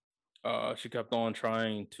episode. She kept on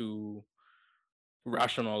trying to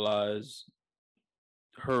rationalize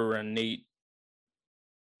her and Nate,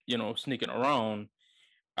 sneaking around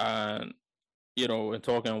and and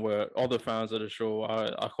talking with other fans of the show.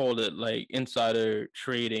 I called it like insider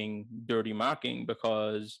trading, dirty macking,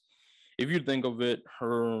 because if you think of it,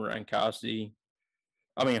 her and Cassie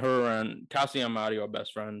and Maddie are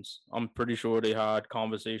best friends. I'm pretty sure they had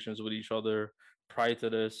conversations with each other prior to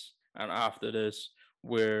this and after this,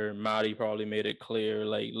 where Maddie probably made it clear,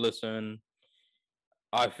 like, listen,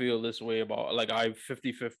 I feel this way about like I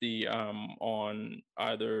 50-50 on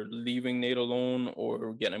either leaving Nate alone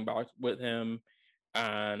or getting back with him,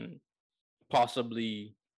 and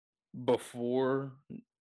possibly before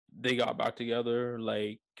they got back together,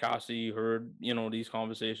 like Cassie heard, these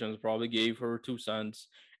conversations, probably gave her 2 cents,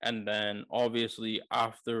 and then obviously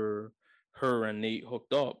after her and Nate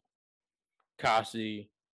hooked up, Cassie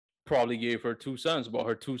probably gave her 2 cents, but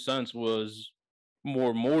her 2 cents was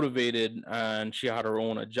more motivated and she had her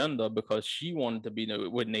own agenda because she wanted to be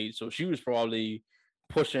with Nate. So she was probably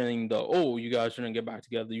pushing oh, you guys shouldn't get back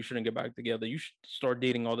together. You shouldn't get back together. You should start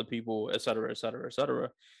dating other people, etc., etc.,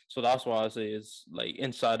 etc. So that's why I say it's like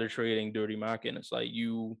insider trading, dirty macking. It's like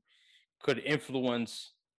you could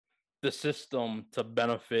influence the system to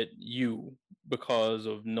benefit you because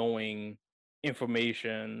of knowing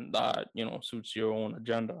information that suits your own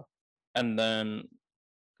agenda. And then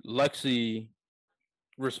Lexi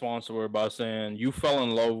responds to her by saying, you fell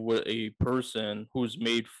in love with a person who's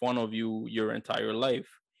made fun of you your entire life.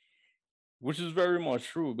 which is very much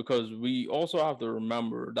true because we also have to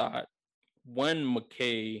remember that when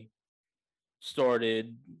McKay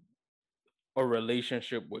started a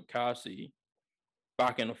relationship with Cassie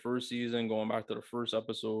back in the first season, going back to the first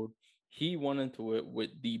episode, he went into it with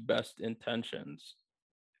the best intentions.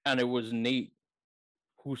 And it was Nate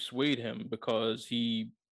who swayed him because he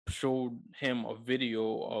showed him a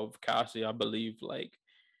video of Cassie, I believe, like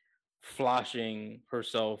flashing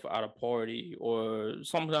herself at a party or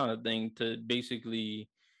some kind of thing to basically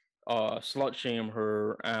slut shame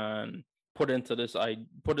her and put into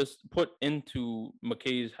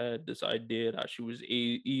McKay's head this idea that she was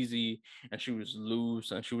easy and she was loose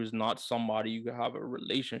and she was not somebody you could have a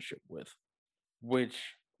relationship with, which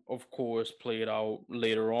of course played out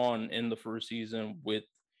later on in the first season with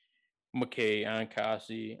McKay and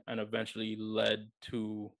Cassie and eventually led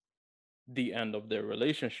to the end of their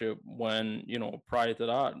relationship when, prior to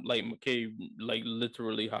that, like McKay like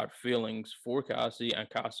literally had feelings for Cassie and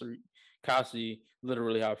Cassie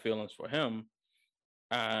literally had feelings for him.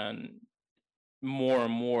 And more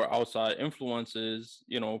and more outside influences,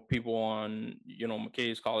 people on,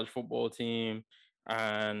 McKay's college football team,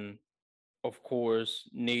 and of course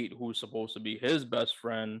Nate, who's supposed to be his best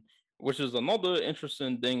friend, which is another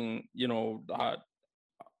interesting thing, that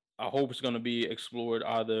I hope it's going to be explored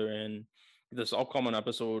either in this upcoming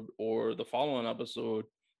episode or the following episode,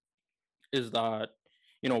 is that,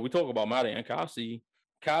 we talk about Maddie and Cassie.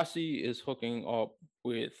 Cassie is hooking up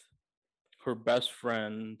with her best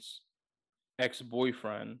friend's ex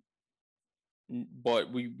boyfriend,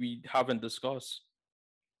 but we haven't discussed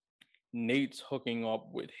Nate's hooking up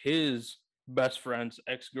with his best friend's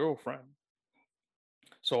ex girlfriend.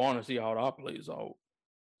 So I want to see how that plays out.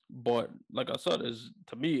 But like I said, is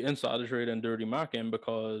to me insider trading dirty macking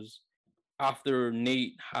because after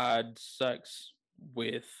Nate had sex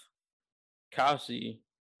with Cassie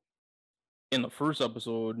in the first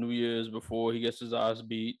episode, New Year's, before he gets his ass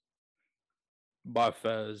beat by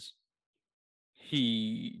Fez,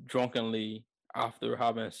 he drunkenly, after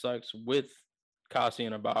having sex with Cassie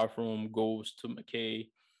in a bathroom, goes to McKay.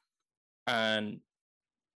 And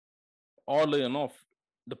oddly enough,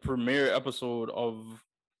 the premiere episode of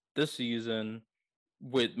this season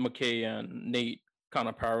with McKay and Nate kind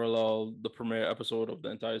of parallel the premiere episode of the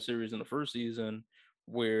entire series in the first season,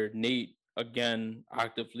 where Nate again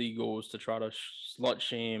actively goes to try to slut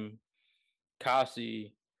shame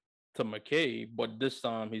Cassie to McKay, but this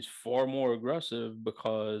time he's far more aggressive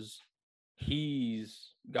because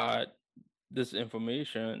he's got this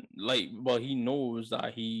information. Like, well, he knows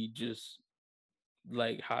that he just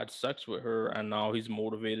like had sex with her and now he's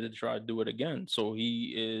motivated to try to do it again. So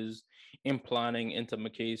he is implanting into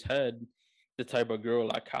McKay's head the type of girl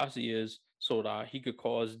like Cassie is so that he could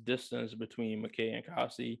cause distance between McKay and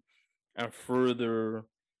Cassie and further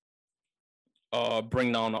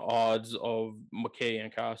bring down the odds of McKay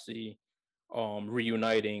and Cassie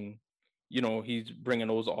reuniting. He's bringing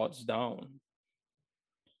those odds down.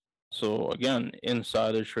 So again,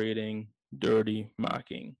 insider trading, dirty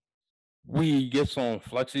macking. We get some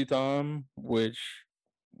flexi time, which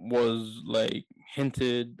was like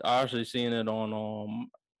hinted. I actually seen it on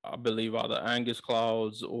I believe either Angus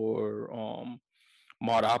Clouds or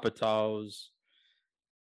Maud Apatow's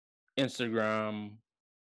Instagram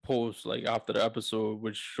post like after the episode,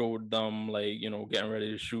 which showed them like, getting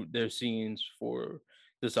ready to shoot their scenes for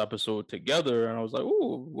this episode together. And I was like,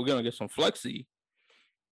 oh, we're gonna get some flexi.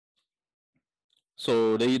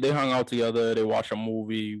 So they hung out together, they watched a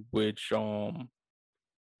movie, which I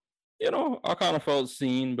kind of felt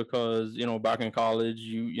seen because, back in college,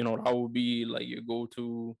 that would be like your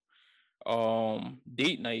go-to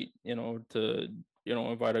date night, to,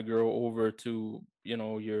 invite a girl over to,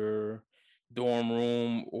 your dorm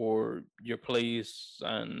room or your place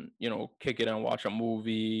and, kick it and watch a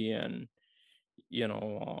movie and, you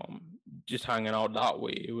know, um just hanging out that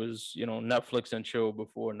way. It was, Netflix and chill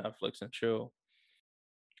before Netflix and chill.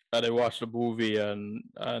 They watched the movie and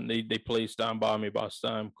they played "Stand by Me" by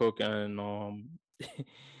Sam Cooke and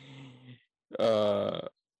uh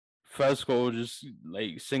Fesco just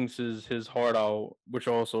like sings his heart out, which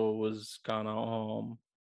also was kind of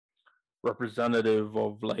representative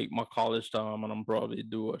of like my college time, and I'm probably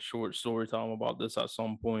do a short story time about this at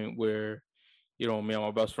some point where, me and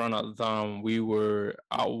my best friend at the time, we were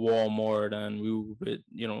at Walmart and we were with,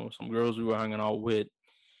 some girls we were hanging out with,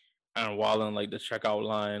 and while in like the checkout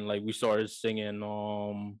line, like we started singing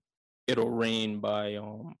 "It'll Rain" by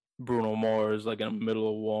Bruno Mars, like in the middle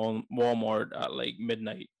of Walmart at like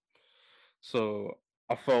midnight. So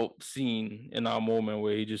I felt seen in that moment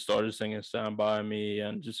where he just started singing "Stand by Me"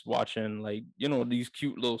 and just watching like, these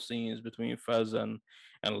cute little scenes between Fez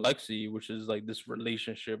and Lexi, which is like this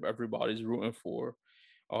relationship everybody's rooting for.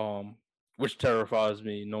 Um, which terrifies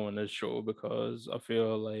me knowing this show because I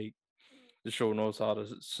feel like the show knows how to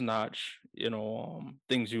snatch,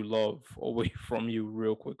 things you love away from you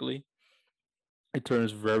real quickly. It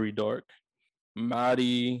turns very dark.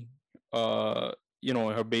 Maddie, uh, in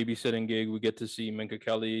her babysitting gig, we get to see Minka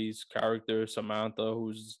Kelly's character, Samantha,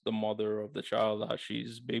 who's the mother of the child that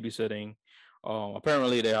she's babysitting.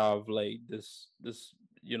 Apparently they have like this,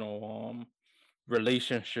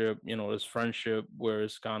 relationship, this friendship where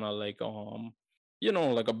it's kind of like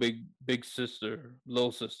like a big sister,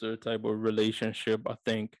 little sister type of relationship, I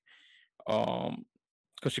think. Um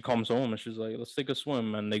because she comes home and she's like, let's take a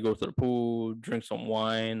swim, and they go to the pool, drink some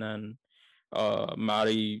wine, and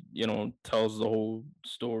Maddie, tells the whole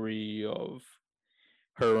story of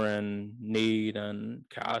her and Nate and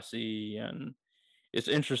Cassie. And it's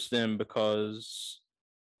interesting because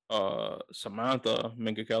Samantha,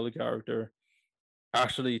 Minka Kelly character,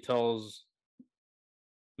 actually tells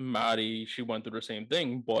Maddie she went through the same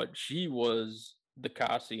thing, but she was the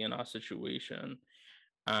Cassie in our situation.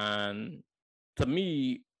 And to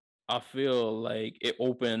me, I feel like it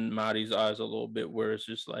opened Maddie's eyes a little bit, where it's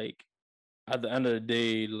just like, at the end of the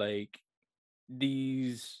day, like,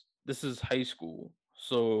 this is high school.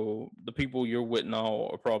 So the people you're with now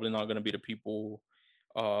are probably not gonna be the people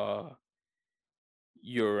uh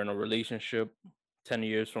you're in a relationship 10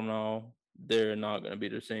 years from now. They're not gonna be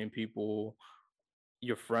the same people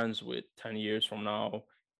you're friends with 10 years from now.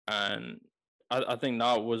 And I think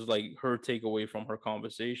that was like her takeaway from her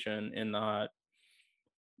conversation, in that,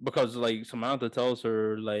 because like Samantha tells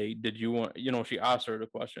her, like, did you want, she asked her the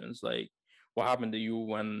questions like, what happened to you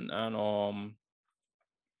when, and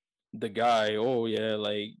the guy, oh yeah,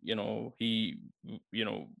 like, he, you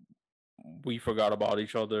know we forgot about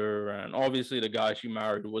each other. And obviously the guy she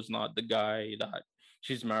married was not the guy that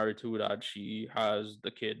she's married to, that she has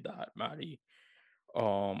the kid that Maddie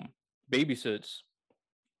um babysits.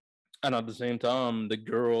 And at the same time, the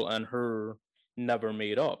girl and her never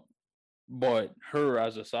made up, but her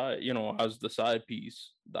as a side, as the side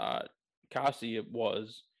piece that Cassie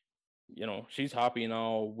was, she's happy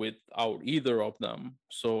now without either of them.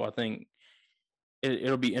 So I think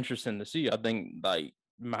it'll be interesting to see. I think like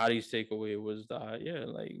Maddie's takeaway was that, yeah,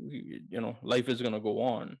 like, life is gonna go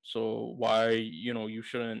on. So why, you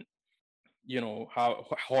shouldn't,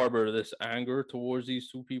 harbor this anger towards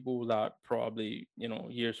these two people that probably,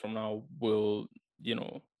 years from now will, you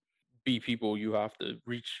know be people you have to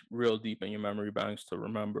reach real deep in your memory banks to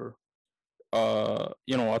remember. I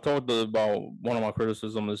talked about one of my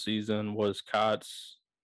criticism this season was Kat's,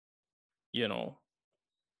 you know,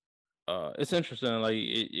 it's interesting. Like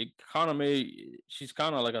it kind of made she's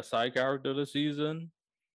kind of like a side character this season,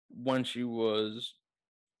 when she was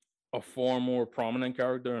a far more prominent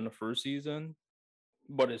character in the first season.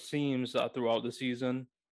 But it seems that throughout the season,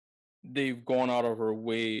 they've gone out of their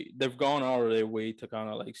way to kind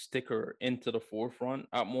of like stick her into the forefront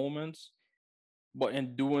at moments. But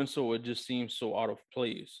in doing so, it just seems so out of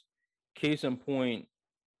place. Case in point,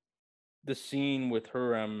 the scene with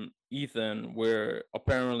her and Ethan, where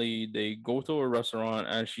apparently they go to a restaurant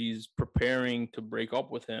and she's preparing to break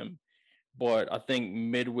up with him. But I think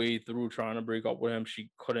midway through trying to break up with him, she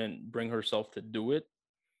couldn't bring herself to do it.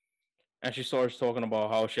 And she starts talking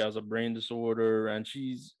about how she has a brain disorder, and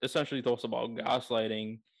she's essentially talks about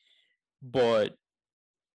gaslighting. But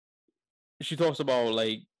she talks about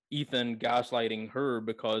like Ethan gaslighting her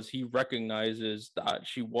because he recognizes that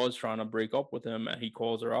she was trying to break up with him, and he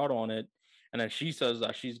calls her out on it. And then she says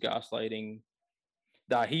that he's gaslighting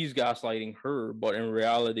her, but in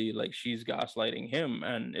reality, like, she's gaslighting him,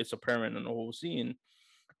 and it's apparent in the whole scene.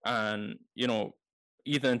 And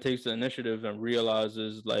Ethan takes the initiative and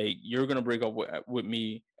realizes, like, you're gonna break up with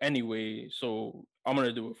me anyway, so I'm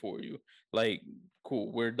gonna do it for you. Like,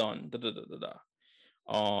 cool, we're done. Da, da, da, da, da.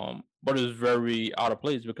 But it was very out of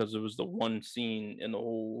place because it was the one scene in the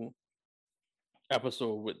whole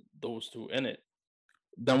episode with those two in it.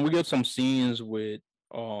 Then we get some scenes with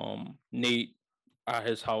Nate at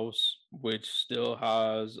his house, which still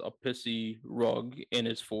has a pissy rug in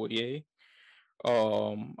his foyer.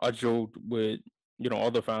 I joked with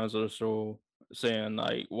other fans of the show, saying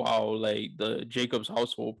like, wow, like the Jacobs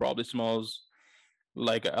household probably smells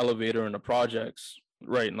like an elevator in the projects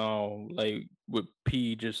right now, like with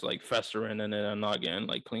pee just like festering in it and not getting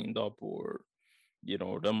like cleaned up, or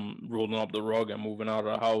them rolling up the rug and moving out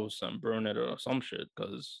of the house and burning it or some shit,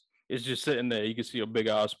 because it's just sitting there. You can see a big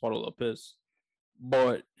ass puddle of piss.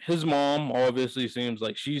 But his mom obviously seems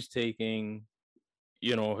like she's taking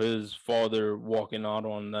his father walking out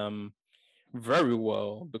on them very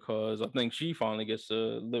well, because I think she finally gets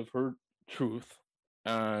to live her truth.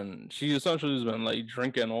 And she essentially has been like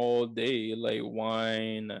drinking all day, like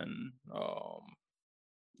wine and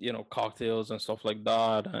cocktails and stuff like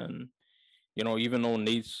that. And even though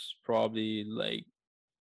Nate's probably like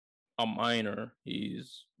a minor,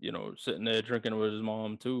 he's sitting there drinking with his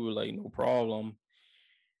mom too, like no problem.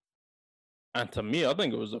 And to me, I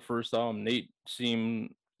think it was the first time Nate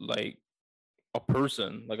seemed like a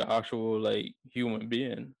person, like an actual like human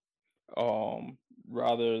being, um,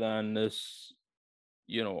 rather than this,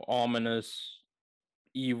 ominous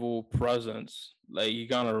evil presence. Like he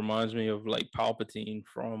kind of reminds me of like Palpatine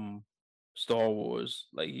from Star Wars.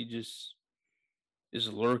 Like he just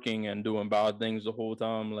is lurking and doing bad things the whole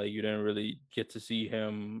time. Like you didn't really get to see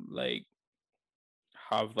him like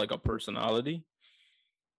have like a personality.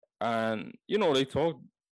 And they talked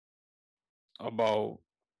about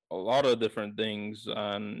a lot of different things,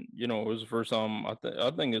 and it was the first time I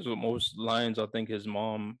think it's the most lines I think his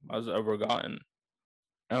mom has ever gotten.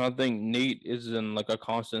 And I think Nate is in like a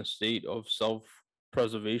constant state of self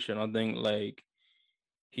preservation. I think like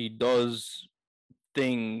he does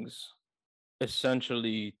things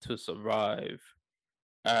essentially to survive.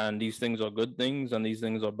 And these things are good things and these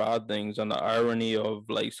things are bad things. And the irony of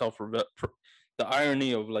like self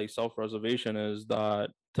preservation is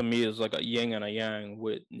that to me is like a yin and a yang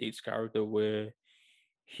with Nate's character, where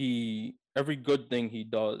he every good thing he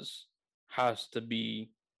does has to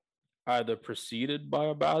be either preceded by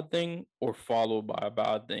a bad thing or followed by a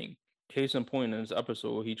bad thing. Case in point, in this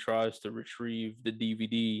episode, he tries to retrieve the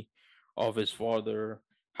DVD of his father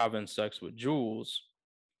having sex with Jules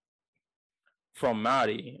from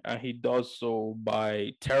Maddie, and he does so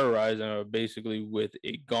by terrorizing her basically with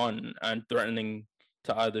a gun and threatening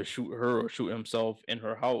to either shoot her or shoot himself in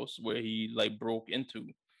her house where he like broke into.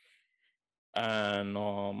 And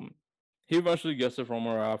he eventually gets it from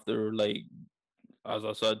her after, like, as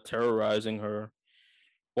I said, terrorizing her.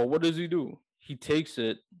 But what does he do? He takes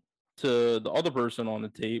it to the other person on the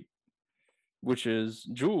tape, which is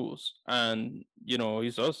Jules. And,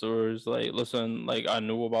 he says to her, is like, listen, like, I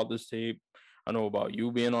knew about this tape. I know about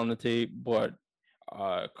you being on the tape, but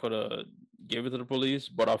I could have gave it to the police.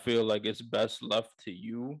 But I feel like it's best left to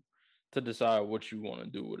you to decide what you want to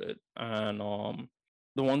do with it. And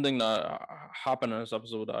the one thing that happened in this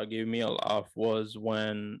episode that gave me a laugh was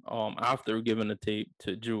when after giving the tape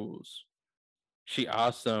to Jules, she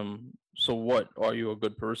asked him, "So what? Are you a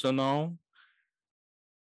good person now?"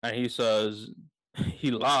 And he says,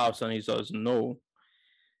 he laughs and he says, "No,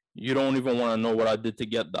 you don't even want to know what I did to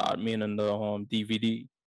get that," meaning the DVD.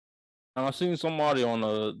 And I seen somebody on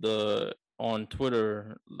the on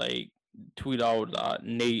Twitter like tweet out that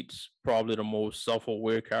Nate's probably the most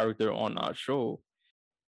self-aware character on that show.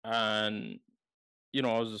 And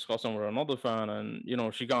I was discussing with another fan,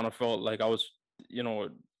 and she kind of felt like I was, you know,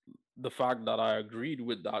 the fact that I agreed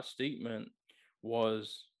with that statement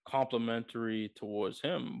was complimentary towards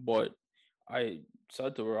him. But I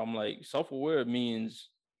said to her, I'm like, self aware means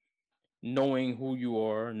knowing who you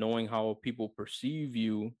are, knowing how people perceive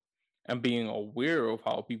you, and being aware of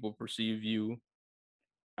how people perceive you.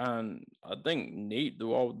 And I think Nate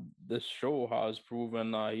throughout this show has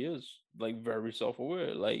proven that he is like very self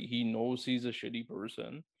aware. Like he knows he's a shitty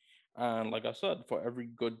person. And like I said, for every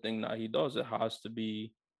good thing that he does, it has to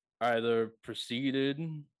be either preceded,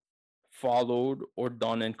 followed, or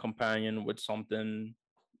done in companion with something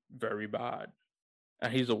very bad.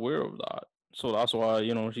 And he's aware of that. So that's why,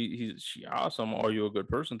 she asks him, "Are you a good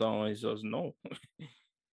person?" And he says no.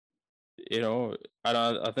 you know,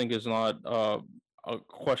 I think it's not a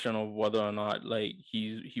question of whether or not like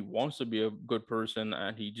he wants to be a good person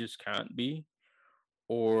and he just can't be,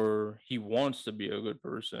 or he wants to be a good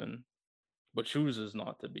person but chooses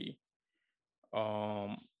not to be.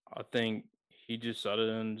 I think he just said it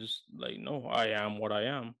and just like, no, I am what I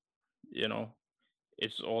am. You know,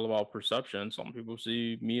 it's all about perception. Some people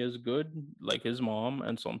see me as good, like his mom,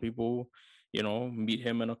 and some people, meet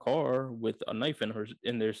him in a car with a knife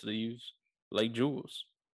in their sleeves, like Jules.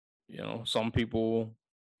 Some people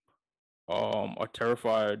are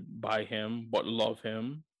terrified by him but love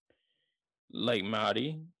him, like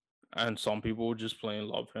Maddie, and some people just plain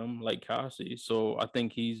love him, like Cassie. So I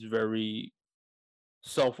think he's very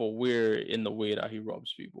self-aware in the way that he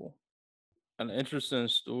rubs people. An interesting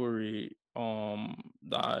story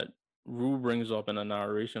that Rue brings up in a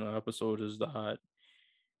narration episode is that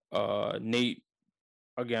Nate,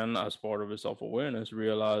 again as part of his self-awareness,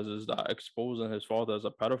 realizes that exposing his father as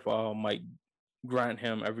a pedophile might grant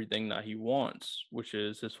him everything that he wants, which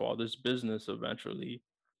is his father's business eventually.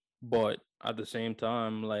 But at the same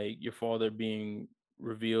time, like your father being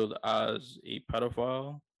revealed as a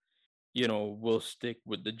pedophile, will stick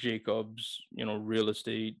with the Jacobs, real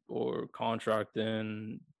estate or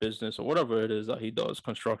contracting business or whatever it is that he does,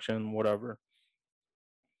 construction, whatever.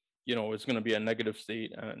 It's going to be a negative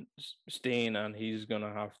state and stain, and he's going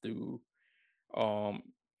to have to, um,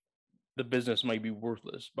 the business might be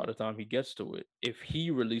worthless by the time he gets to it. If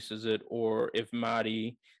he releases it, or if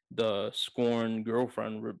Maddie, the scorned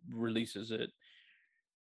girlfriend, releases it.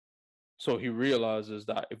 So he realizes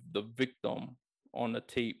that if the victim on the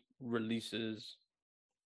tape releases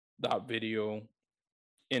that video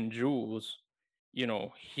in Jules,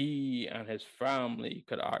 he and his family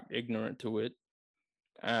could act ignorant to it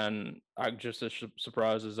and act just as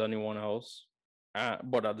surprised as anyone else.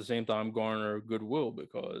 But at the same time, garner goodwill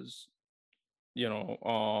because, you know,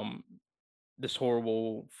 um, this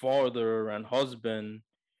horrible father and husband,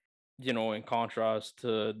 in contrast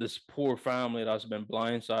to this poor family that's been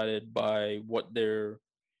blindsided by what their,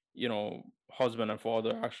 husband and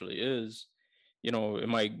father actually is, it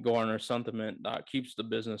might garner sentiment that keeps the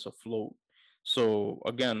business afloat. So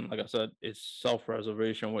again, like I said, it's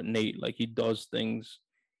self-preservation with Nate. Like he does things,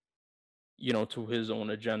 to his own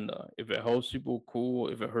agenda. If it helps people, cool.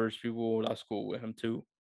 If it hurts people, that's cool with him too.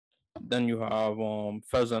 Then you have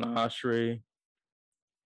Fez and Ashtray,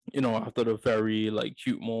 after the very like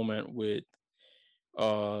cute moment with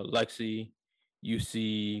Lexi, you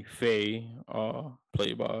see Faye,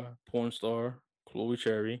 played by porn star Chloe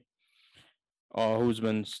Cherry, who's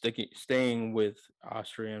been staying with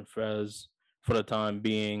Ashtray and Fez for the time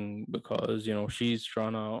being because she's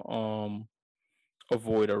trying to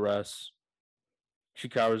avoid arrest. She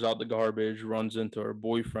carries out the garbage, runs into her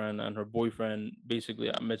boyfriend, and her boyfriend basically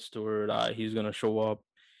admits to her that he's gonna show up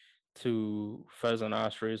to Fez and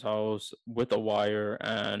Ashtray's house with a wire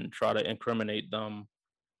and try to incriminate them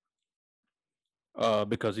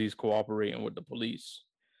because he's cooperating with the police.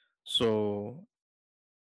 So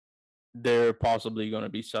they're possibly going to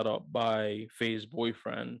be set up by Faye's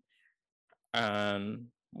boyfriend. And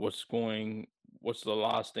what's the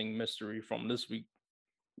lasting mystery from this week,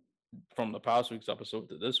 from the past week's episode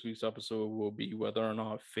to this week's episode, will be whether or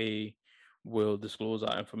not Faye will disclose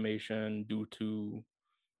that information due to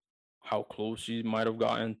how close she might have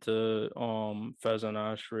gotten to Fez and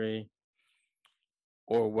Ashray,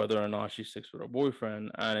 or whether or not she sticks with her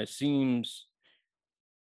boyfriend. And it seems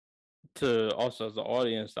to us as the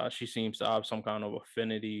audience that she seems to have some kind of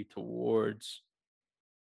affinity towards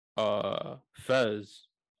Fez,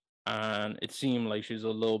 and it seemed like she's a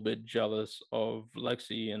little bit jealous of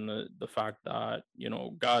Lexi, and the fact that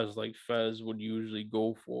guys like Fez would usually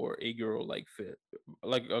go for a girl like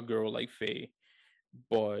a girl like Faye,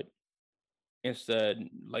 but instead,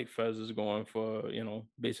 like Fez is going for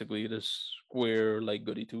basically this square like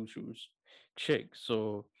goody two shoes chick.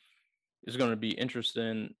 So it's gonna be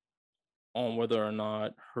interesting on whether or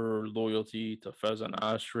not her loyalty to Fez and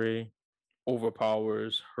Ashtray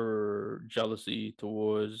overpowers her jealousy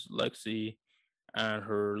towards Lexi and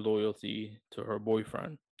her loyalty to her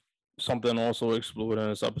boyfriend. Something also explored in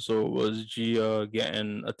this episode was Gia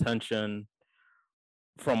getting attention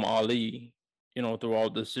from Ali.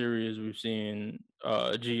 Throughout the series, we've seen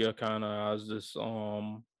Gia kind of as this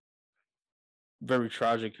very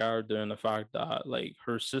tragic character in the fact that like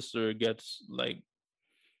her sister gets like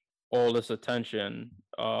all this attention,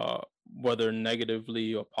 whether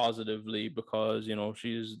negatively or positively, because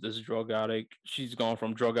she's this drug addict. She's gone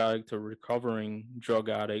from drug addict to recovering drug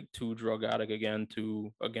addict to drug addict again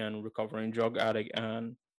to again recovering drug addict,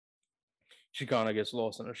 and she kind of gets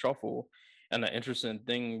lost in a shuffle. And the interesting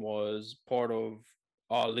thing was part of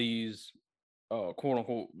Ali's quote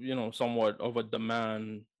unquote, somewhat of a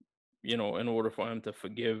demand, in order for him to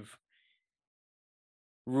forgive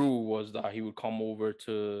Rue, was that he would come over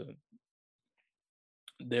to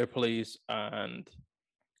their place and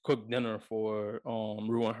cook dinner for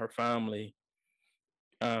Rue and her family.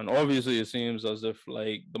 And obviously it seems as if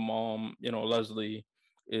like the mom, Leslie,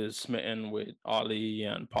 is smitten with Ali,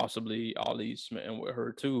 and possibly Ali's smitten with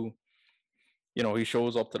her too. He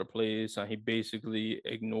shows up to the place and he basically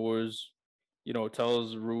ignores,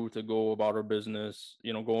 tells Rue to go about her business,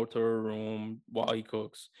 go to her room while he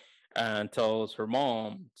cooks, and tells her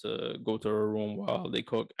mom to go to her room while they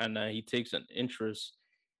cook. And then he takes an interest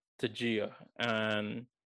to Gia. And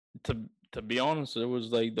to be honest, it was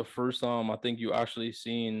like the first time I think you actually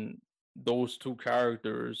seen those two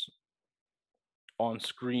characters on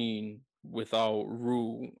screen without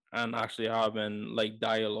Rue and actually having like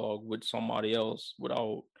dialogue with somebody else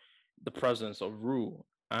without the presence of Rue.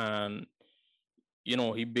 And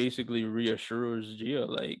he basically reassures Gia,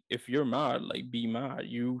 like, if you're mad, like, be mad.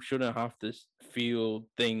 You shouldn't have to feel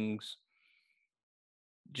things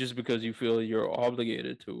just because you feel you're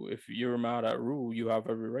obligated to. If you're mad at Rue, you have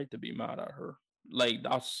every right to be mad at her. Like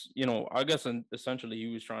that's, I guess essentially he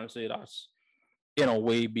was trying to say that's in a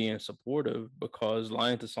way being supportive, because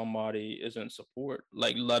lying to somebody isn't support.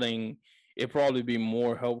 Like letting it probably be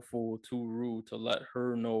more helpful to Rue to let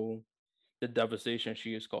her know the devastation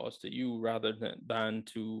she has caused to you rather than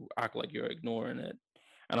to act like you're ignoring it.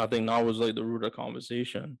 And I think that was like the root of the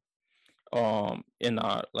conversation. And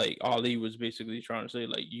like Ali was basically trying to say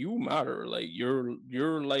like you matter, like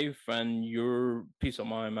your life and your peace of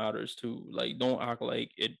mind matters too. Like don't act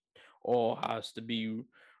like it all has to be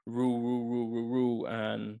Rue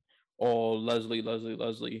and all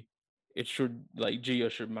Leslie. It should, like, Gia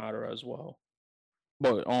should matter as well.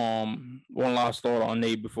 But one last thought on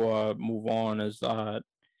Nate before I move on is that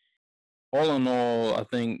all in all, I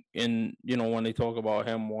think in when they talk about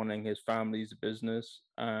him wanting his family's business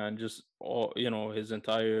and just all his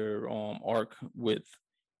entire arc with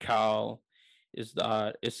Cal, is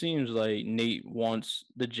that it seems like Nate wants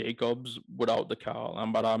the Jacobs without the Cal,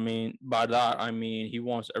 and by that I mean he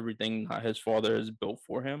wants everything that his father has built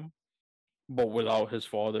for him, but without his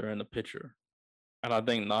father in the picture. And I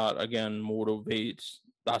think that again motivates.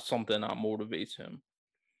 That's something that motivates him.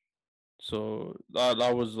 So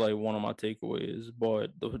that was like one of my takeaways.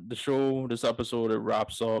 But the show, this episode, it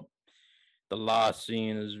wraps up. The last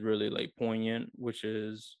scene is really like poignant, which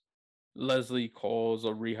is Leslie calls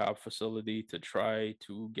a rehab facility to try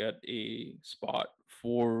to get a spot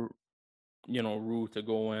for Rue to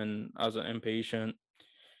go in as an inpatient.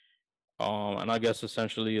 And I guess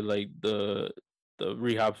essentially like the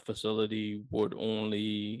rehab facility would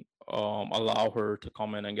only allow her to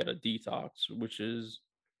come in and get a detox, which is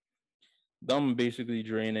them basically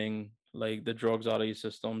draining like the drugs out of your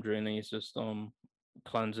system, draining your system,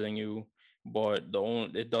 cleansing you, but the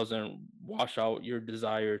only it doesn't wash out your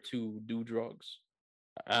desire to do drugs.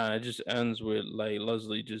 And it just ends with like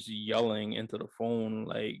Leslie just yelling into the phone,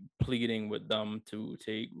 like pleading with them to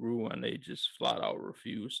take Rue, and they just flat out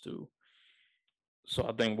refuse to. So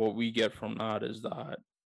I think what we get from that is that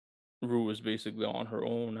Rue is basically on her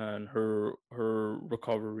own, and her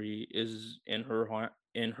recovery is in her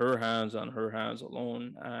hands and her hands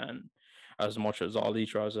alone. And as much as Ali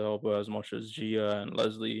tries to help her, as much as Gia and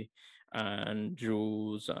Leslie and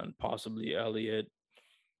Jules and possibly Elliot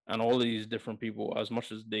and all these different people, as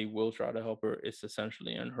much as they will try to help her, it's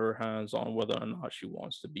essentially in her hands on whether or not she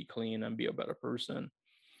wants to be clean and be a better person.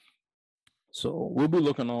 So we'll be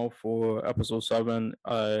looking out for episode 7.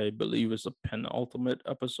 I believe it's a penultimate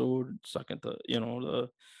episode, second to the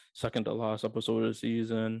second to last episode of the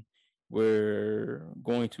season. We're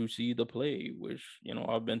going to see the play, which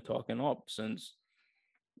I've been talking up since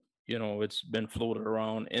it's been floated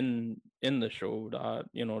around in the show that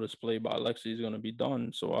this play by Lexi is going to be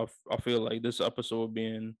done. So I feel like this episode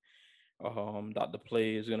being that the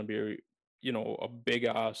play is going to be a big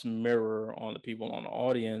ass mirror on the people on the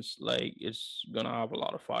audience, like it's going to have a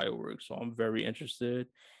lot of fireworks. So I'm very interested,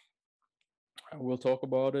 and we'll talk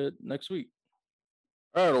about it next week.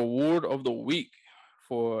 All right, award of the week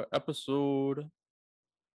for episode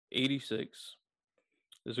 86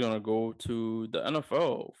 is going to go to the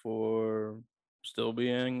NFL for still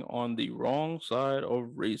being on the wrong side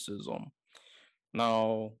of racism.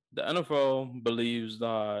 Now the NFL believes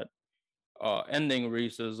that ending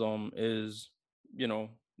racism is, you know,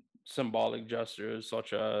 symbolic gestures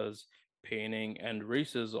such as painting end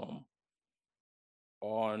racism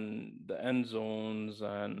on the end zones,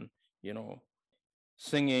 and, you know,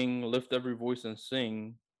 singing Lift Every Voice and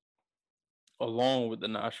Sing along with the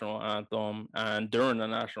national anthem, and during the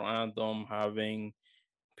national anthem having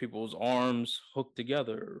people's arms hooked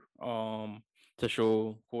together to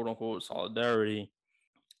show quote unquote solidarity.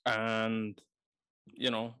 And you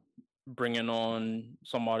know, bringing on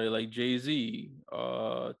somebody like Jay Z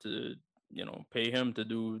to pay him to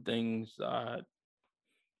do things that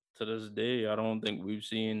to this day I don't think we've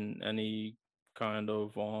seen any kind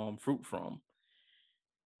of fruit from.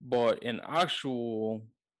 But in actual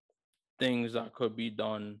things that could be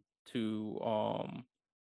done to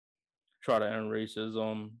try to end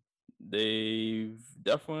racism, they've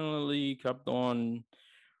definitely kept on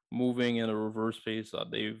moving in a reverse pace that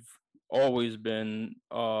they've always been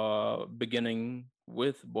beginning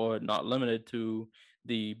with, but not limited to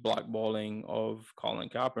the blackballing of Colin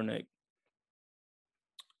Kaepernick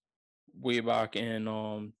way back in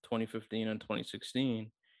 2015 and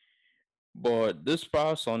 2016. But this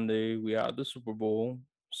past Sunday, we had the Super Bowl.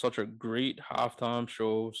 Such a great halftime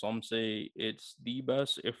show. Some say it's the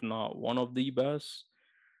best, if not one of the best.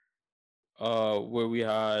 Where we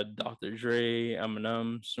had Dr. Dre,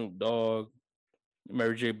 Eminem, Snoop Dogg,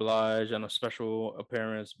 Mary J. Blige, and a special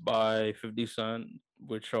appearance by 50 Cent,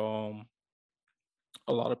 which a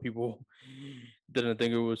lot of people didn't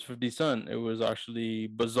think it was 50 Cent. It was actually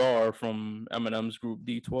Bizarre from Eminem's group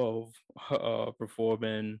D12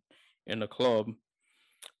 performing in a club.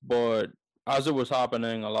 But as it was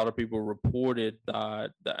happening, a lot of people reported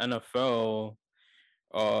that the NFL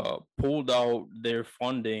pulled out their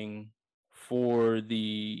funding for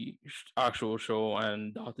the actual show,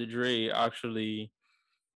 and Dr. Dre actually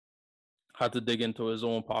had to dig into his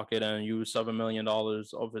own pocket and use $7 million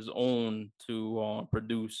of his own to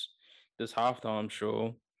produce this halftime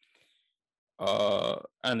show.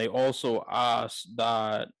 And they also asked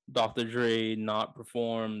that Dr. Dre not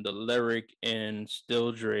perform the lyric in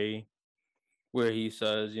Still Dre, where he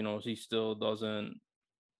says, you know, he still doesn't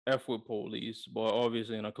F with police, but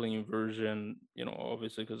obviously in a clean version, you know,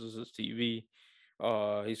 obviously because this is TV,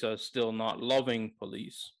 he says still not loving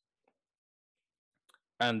police.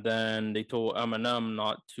 And then they told Eminem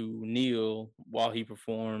not to kneel while he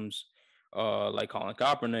performs, like Colin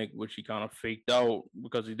Kaepernick, which he kind of faked out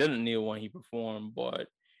because he didn't kneel when he performed, but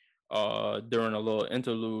during a little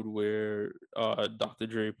interlude where Dr.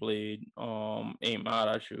 Dre played "Ain't Mad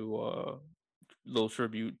at You," little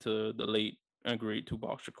tribute to the late and great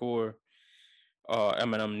Tupac Shakur,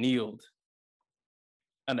 Eminem kneeled.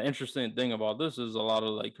 And the interesting thing about this is a lot of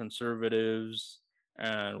like conservatives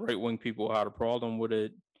and right wing people had a problem with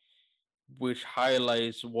it, which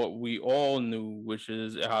highlights what we all knew, which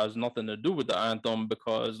is it has nothing to do with the anthem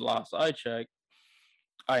because last I checked,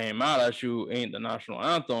 I Ain't Mad at You ain't the national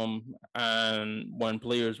anthem. And when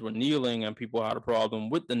players were kneeling and people had a problem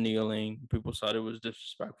with the kneeling, people said it was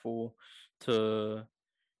disrespectful to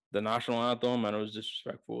the national anthem, and it was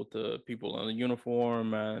disrespectful to people in the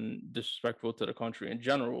uniform and disrespectful to the country in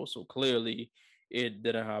general. So clearly, it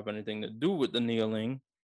didn't have anything to do with the kneeling.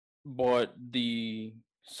 But the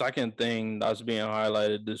second thing that's being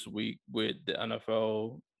highlighted this week with the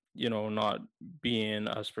NFL, you know, not being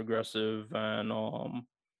as progressive and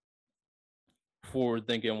forward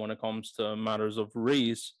thinking when it comes to matters of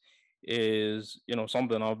race is, you know,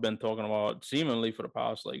 something I've been talking about seemingly for the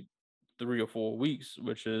past like 3 or 4 weeks,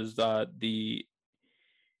 which is that the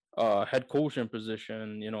head coaching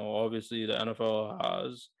position, you know, obviously the NFL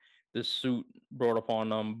has this suit brought upon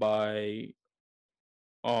them by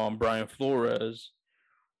Brian Flores,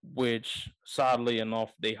 which sadly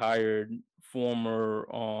enough they hired former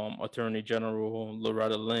Attorney General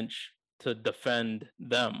Loretta Lynch to defend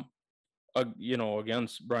them, you know,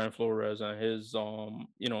 against Brian Flores and his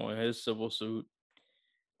you know, in his civil suit,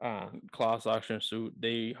 class action suit.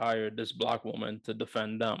 They hired this black woman to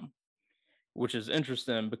defend them, which is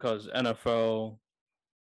interesting because NFL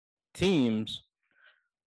teams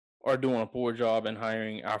are doing a poor job in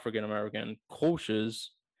hiring African American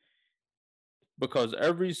coaches because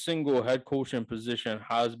every single head coaching position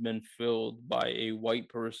has been filled by a white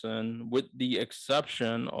person, with the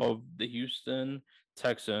exception of the Houston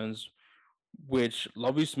Texans, which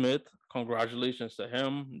Lovie Smith, congratulations to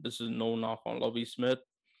him. This is no knock on Lovie Smith.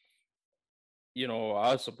 You know,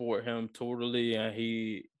 I support him totally, and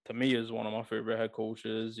he to me is one of my favorite head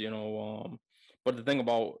coaches. You know, but the thing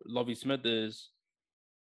about Lovie Smith is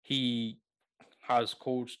he has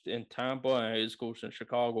coached in Tampa and he's coached in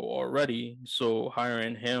Chicago already. So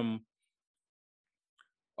hiring him,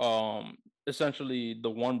 um, essentially the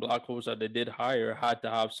one black coach that they did hire had to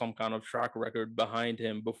have some kind of track record behind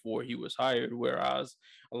him before he was hired. Whereas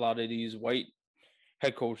a lot of these white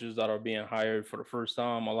head coaches that are being hired for the first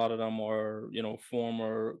time, a lot of them are, you know,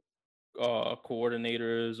 former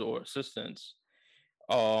coordinators or assistants,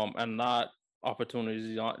 and not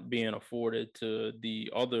opportunities not being afforded to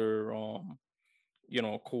the other you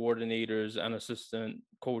know, coordinators and assistant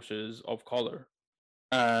coaches of color.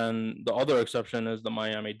 And the other exception is the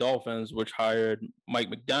Miami Dolphins, which hired Mike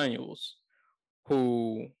McDaniels,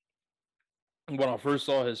 who, when I first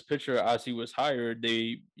saw his picture as he was hired,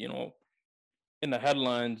 they, you know, in the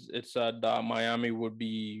headlines it said that Miami would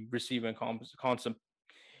be receiving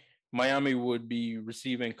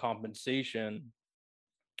compensation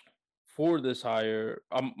for this hire.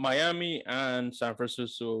 Miami and San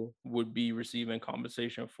Francisco would be receiving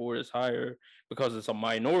compensation for this hire because it's a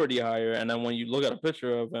minority hire. And then when you look at a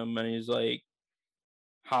picture of him and he's like,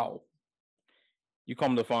 how? You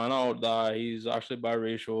come to find out that he's actually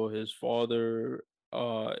biracial. His father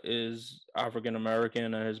is African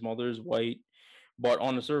American and his mother is white. But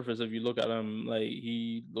on the surface, if you look at him, like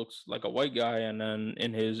he looks like a white guy. And then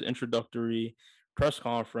in his introductory press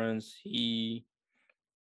conference, he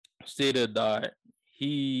stated that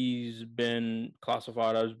he's been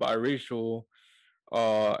classified as biracial,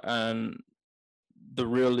 and the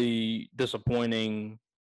really disappointing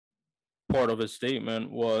part of his statement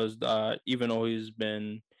was that even though he's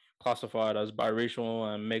been classified as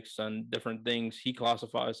biracial and mixed and different things, he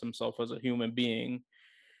classifies himself as a human being,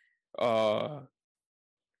 uh,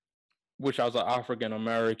 which as an African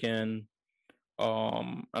American,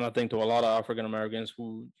 and I think to a lot of African Americans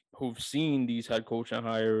who've seen these head coaching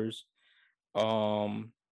hires,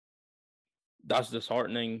 um, that's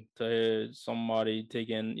disheartening to hear somebody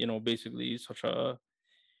taking, basically such a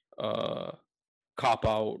uh, cop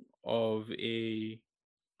out of a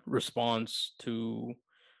response to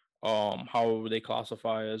how they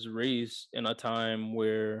classify as race in a time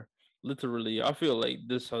where literally I feel like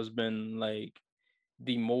this has been like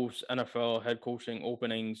the most NFL head coaching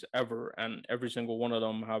openings ever, and every single one of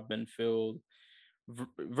them have been filled.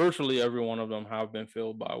 Virtually every one of them have been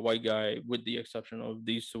filled by a white guy, with the exception of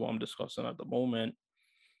these two I'm discussing at the moment.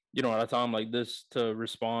 At a time like this, to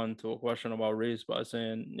respond to a question about race by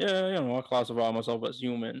saying, "Yeah, I classify myself as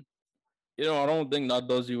human." I don't think that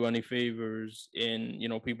does you any favors in,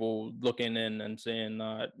 people looking in and saying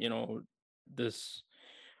that, this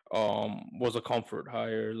was a comfort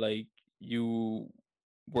hire. Like, you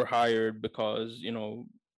were hired because, to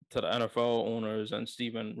the NFL owners and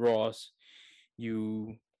Stephen Ross,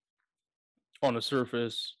 you on the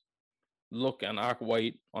surface look and act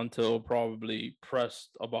white until probably pressed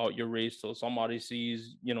about your race till somebody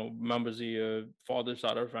sees, members of your father's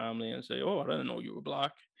side of the family and say, "Oh, I didn't know you were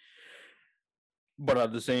black." But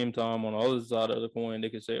at the same time, on the other side of the coin, they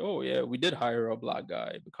could say, "Oh yeah, we did hire a black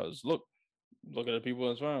guy because look at the people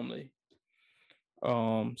in his family."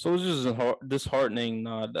 So it's just disheartening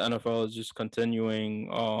that the NFL is just continuing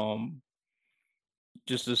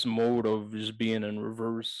just this mode of just being in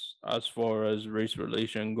reverse as far as race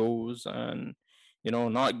relation goes, and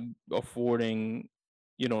not affording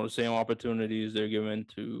the same opportunities they're given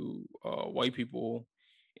to white people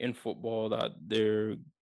in football that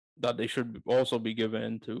they should also be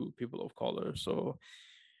given to people of color. So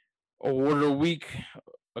award of the week,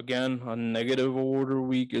 again, a negative award of the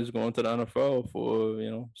week is going to the NFL for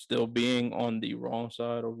still being on the wrong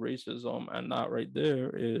side of racism, and that right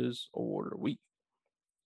there is award of the week.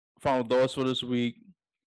 Final thoughts for this week.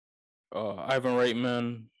 Ivan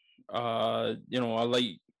Reitman. I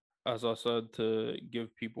like, as I said, to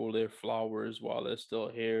give people their flowers while they're still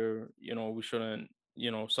here. We shouldn't,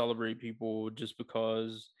 celebrate people just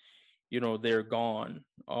because, they're gone.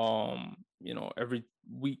 Every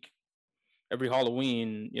week, every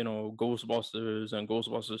Halloween, Ghostbusters and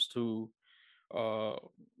Ghostbusters 2 uh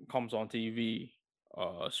comes on TV.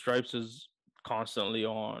 Stripes is constantly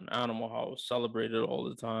on. Animal House celebrated all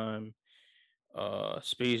the time.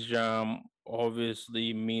 Space Jam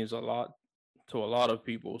obviously means a lot to a lot of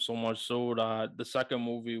people, so much so that the second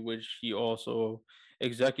movie, which he also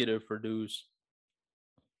executive produced,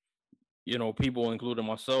 people, including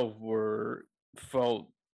myself, were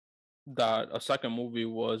felt that a second movie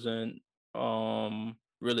wasn't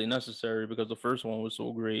really necessary because the first one was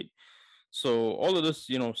so great. So all of this,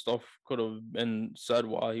 stuff could have been said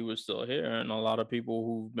while he was still here, and a lot of people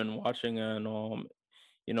who've been watching and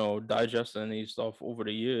digesting these stuff over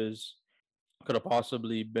the years could have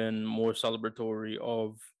possibly been more celebratory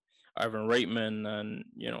of Ivan Reitman. And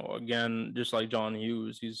again, just like John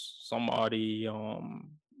Hughes, he's somebody.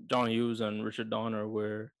 John Hughes and Richard Donner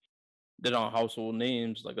were they're not household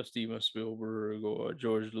names like a Steven Spielberg or a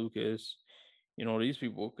George Lucas. These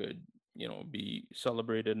people could be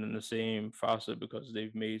celebrated in the same facet because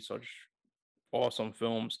they've made such awesome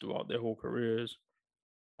films throughout their whole careers.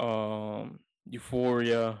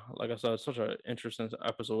 Euphoria, like I said, such an interesting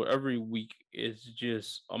episode. Every week is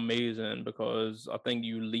just amazing because I think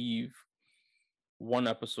you leave one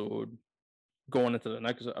episode going into the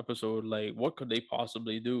next episode like, what could they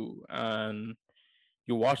possibly do? And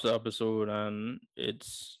you watch the episode and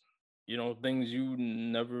it's things you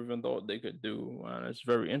never even thought they could do, and it's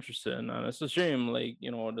very interesting. And it's a shame, like,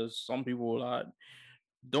 there's some people that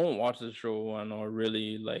don't watch this show and are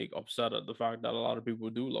really like upset at the fact that a lot of people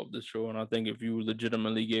do love this show. And I think if you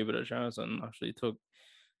legitimately gave it a chance and actually took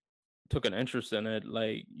an interest in it,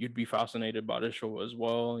 like, you'd be fascinated by this show as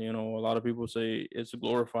well. A lot of people say it's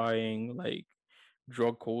glorifying like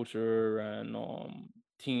drug culture and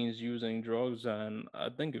teens using drugs. And I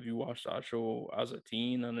think if you watch that show as a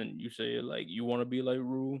teen and then you say like you want to be like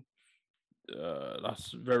Rue,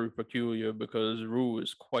 that's very peculiar because Rue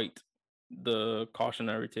is quite the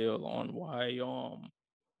cautionary tale on why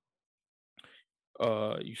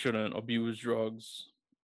you shouldn't abuse drugs,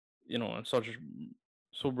 and such,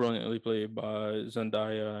 so brilliantly played by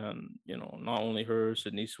Zendaya. And not only her,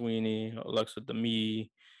 Sydney Sweeney, Alexa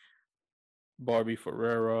Demie, Barbie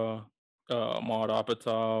Ferreira, Maud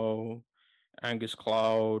Apatow, Angus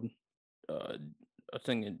Cloud, uh, I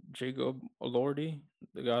think Jacob Elordi,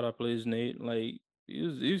 the guy that plays Nate. Like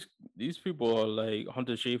these people are like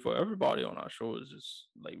Hunter Schafer. Everybody on that show is just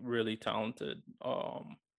like really talented.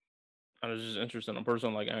 And it's just interesting. A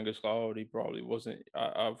person like Angus Cloud, he probably wasn't.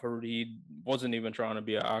 I've heard he wasn't even trying to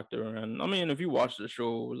be an actor. And I mean, if you watch the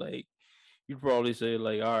show, like you'd probably say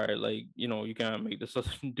like, all right, like you can't make this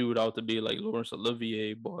dude out to be like Laurence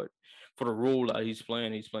Olivier, but for the role that he's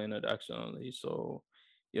playing it excellently. So,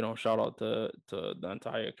 shout out to the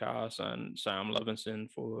entire cast and Sam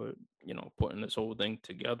Levinson for putting this whole thing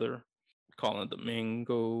together. Colin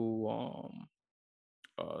Domingo,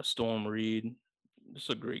 Storm Reed. It's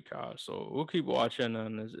a great cast, so we'll keep watching,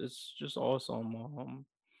 and it's just awesome.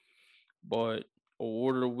 But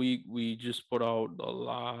Award of the Week, we just put out the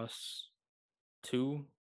last two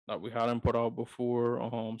that we hadn't put out before.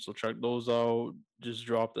 So check those out. Just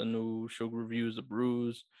dropped a new Sugar Reviews of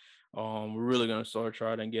Brews. We're really gonna start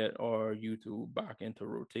trying to get our YouTube back into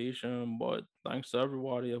rotation. But thanks to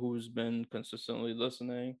everybody who's been consistently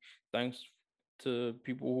listening. Thanks to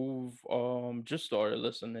people who've just started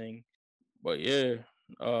listening. But yeah,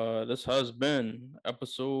 this has been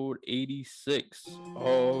episode 86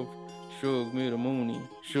 of Shug Me the Mooney,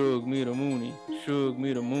 Shug Me the Mooney, Shug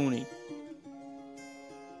Me the Mooney.